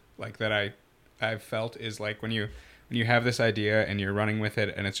things like that I've felt is like when you have this idea and you're running with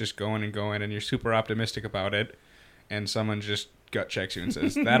it and it's just going and going and you're super optimistic about it and someone just gut checks you and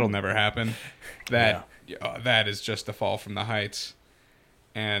says that'll never happen. That is just the fall from the heights,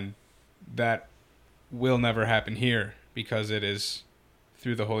 and that will never happen here because it is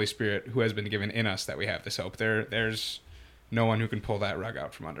through the Holy Spirit who has been given in us that we have this hope. There's no one who can pull that rug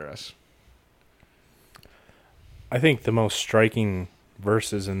out from under us. I think the most striking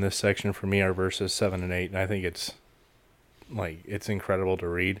verses in this section for me are verses 7 and 8, and I think it's incredible to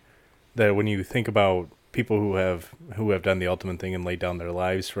read. That when you think about people who have done the ultimate thing and laid down their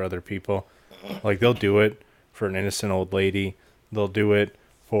lives for other people, like they'll do it for an innocent old lady, they'll do it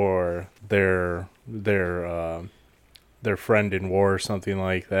for their friend in war or something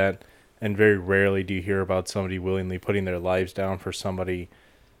like that, and very rarely do you hear about somebody willingly putting their lives down for somebody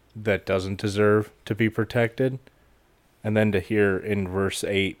that doesn't deserve to be protected. And then to hear in verse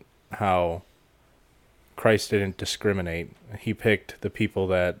 8 how Christ didn't discriminate. He picked the people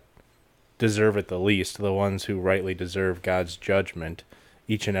that deserve it the least, the ones who rightly deserve God's judgment,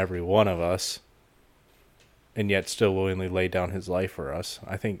 each and every one of us, and yet still willingly laid down his life for us.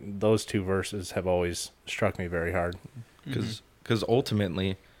 I think those two verses have always struck me very hard. Because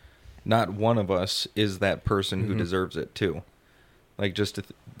ultimately, not one of us is that person who deserves it too. Like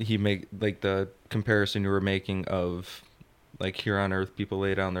he make like the comparison you were making of like here on earth, people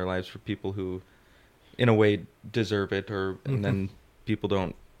lay down their lives for people who, in a way, deserve it, and then people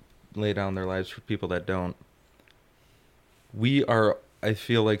don't lay down their lives for people that don't. I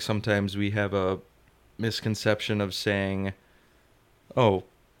feel like sometimes we have a misconception of saying, oh,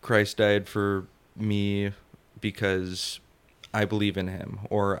 Christ died for me because I believe in him,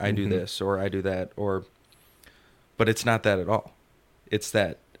 or I do this, or I do that, but it's not that at all. It's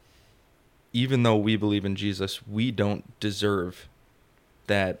that even though we believe in Jesus, we don't deserve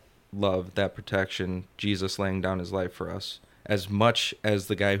that love, that protection, Jesus laying down his life for us, as much as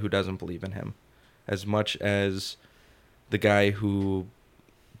the guy who doesn't believe in him, as much as the guy who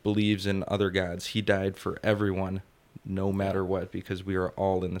believes in other gods. He died for everyone, no matter what, because we are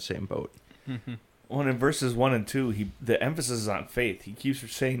all in the same boat. Well, in verses 1 and 2, the emphasis is on faith. He keeps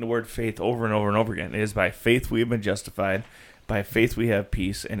saying the word faith over and over and over again. It is by faith we have been justified, by faith we have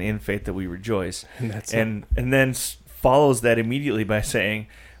peace, and in faith that we rejoice. And then follows that immediately by saying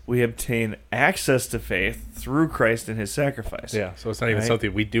we obtain access to faith through Christ and his sacrifice. Yeah, so it's not even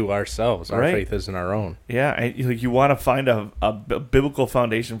something we do ourselves. Our faith isn't our own. Yeah, you want to find a biblical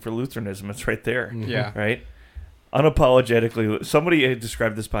foundation for Lutheranism. It's right there. Yeah. Right? Unapologetically, somebody had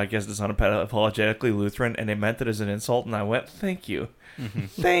described this podcast as unapologetically Lutheran, and they meant it as an insult, and I went, thank you.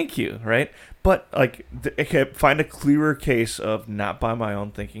 Thank you, right? But find a clearer case of not by my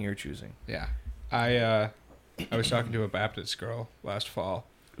own thinking or choosing. Yeah. I was talking to a Baptist girl last fall.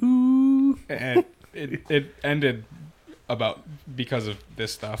 Ooh. And it ended because of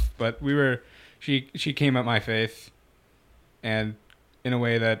this stuff, but she came at my faith and in a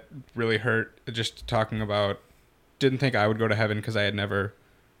way that really hurt, just talking about didn't think I would go to heaven because I had never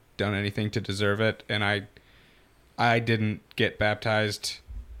done anything to deserve it, and I didn't get baptized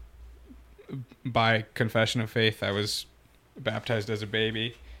by confession of faith. I was baptized as a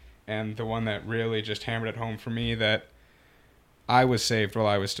baby, and the one that really just hammered it home for me that I was saved while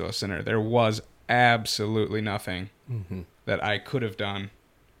I was still a sinner. There was absolutely nothing that I could have done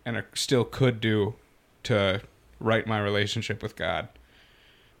and I still could do to right my relationship with God.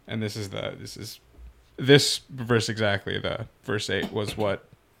 And this verse exactly, the verse 8 was what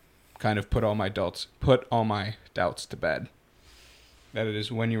kind of put all my doubts to bed. That it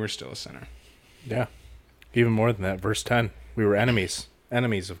is when you were still a sinner. Yeah. Even more than that, verse 10, we were enemies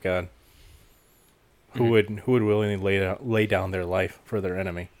of God. Who would willingly lay down their life for their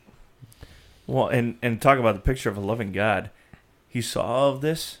enemy? Well, and talk about the picture of a loving God. He saw all of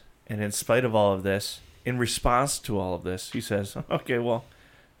this, and in spite of all of this, in response to all of this, he says, okay, well,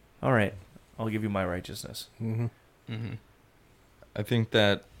 all right, I'll give you my righteousness. I think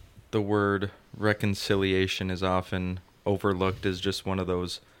that the word reconciliation is often overlooked as just one of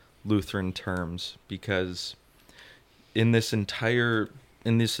those Lutheran terms, because in this entire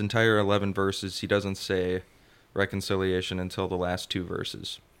 11 verses, he doesn't say reconciliation until the last 2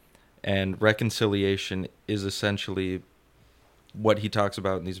 verses. And reconciliation is essentially what he talks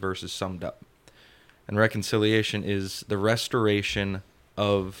about in these verses summed up. And reconciliation is the restoration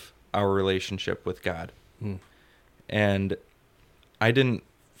of our relationship with God. Mm. And I didn't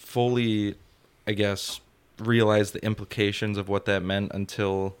fully, I guess, realize the implications of what that meant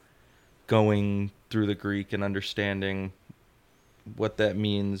until going through the Greek and understanding what that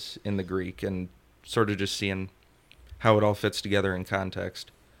means in the Greek and sort of just seeing how it all fits together in context.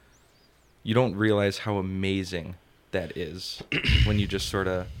 You don't realize how amazing that is when you just sort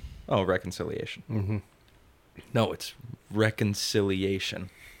of, reconciliation. Mm-hmm. No, it's reconciliation.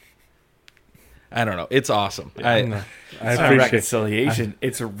 I don't know. It's awesome. I It's not appreciate reconciliation.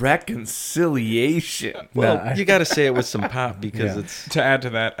 It's a reconciliation. Well, you got to say it with some pop because Yeah. it's... To add to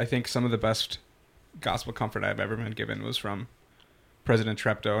that, I think some of the best gospel comfort I've ever been given was from President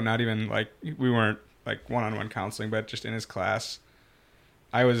Treptow. Not even like we weren't like one-on-one counseling, but just in his class.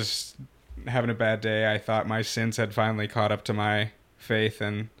 I was having a bad day. I thought my sins had finally caught up to my faith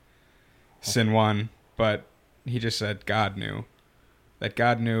and sin won, but he just said God knew. That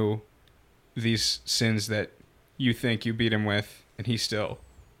God knew these sins that you think you beat him with, and he still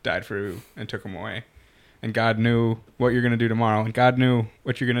died for you and took them away. And God knew what you're going to do tomorrow, and God knew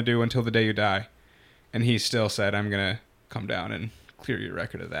what you're going to do until the day you die. And he still said, I'm going to come down and clear your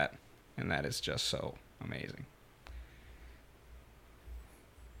record of that. And that is just so amazing.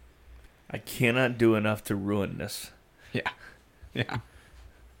 I cannot do enough to ruin this. Yeah. Yeah.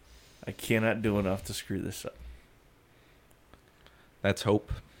 I cannot do enough to screw this up. That's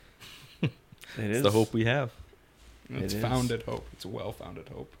hope. It It's is the hope we have. It's It is. founded hope. It's well-founded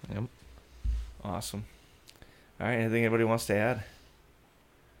hope. Yep. awesome. All right, anything anybody wants to add?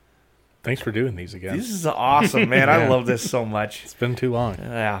 Thanks for doing these again. This is awesome, man. I Yeah. love this so much. It's been too long.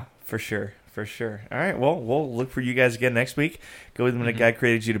 Yeah, for sure. For sure. All right, well, we'll look for you guys again next week. Go with them that God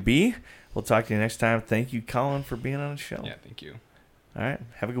created you to be. We'll talk to you next time. Thank you, Colin, for being on the show. Yeah, thank you. All right,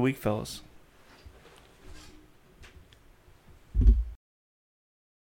 have a good week, fellas.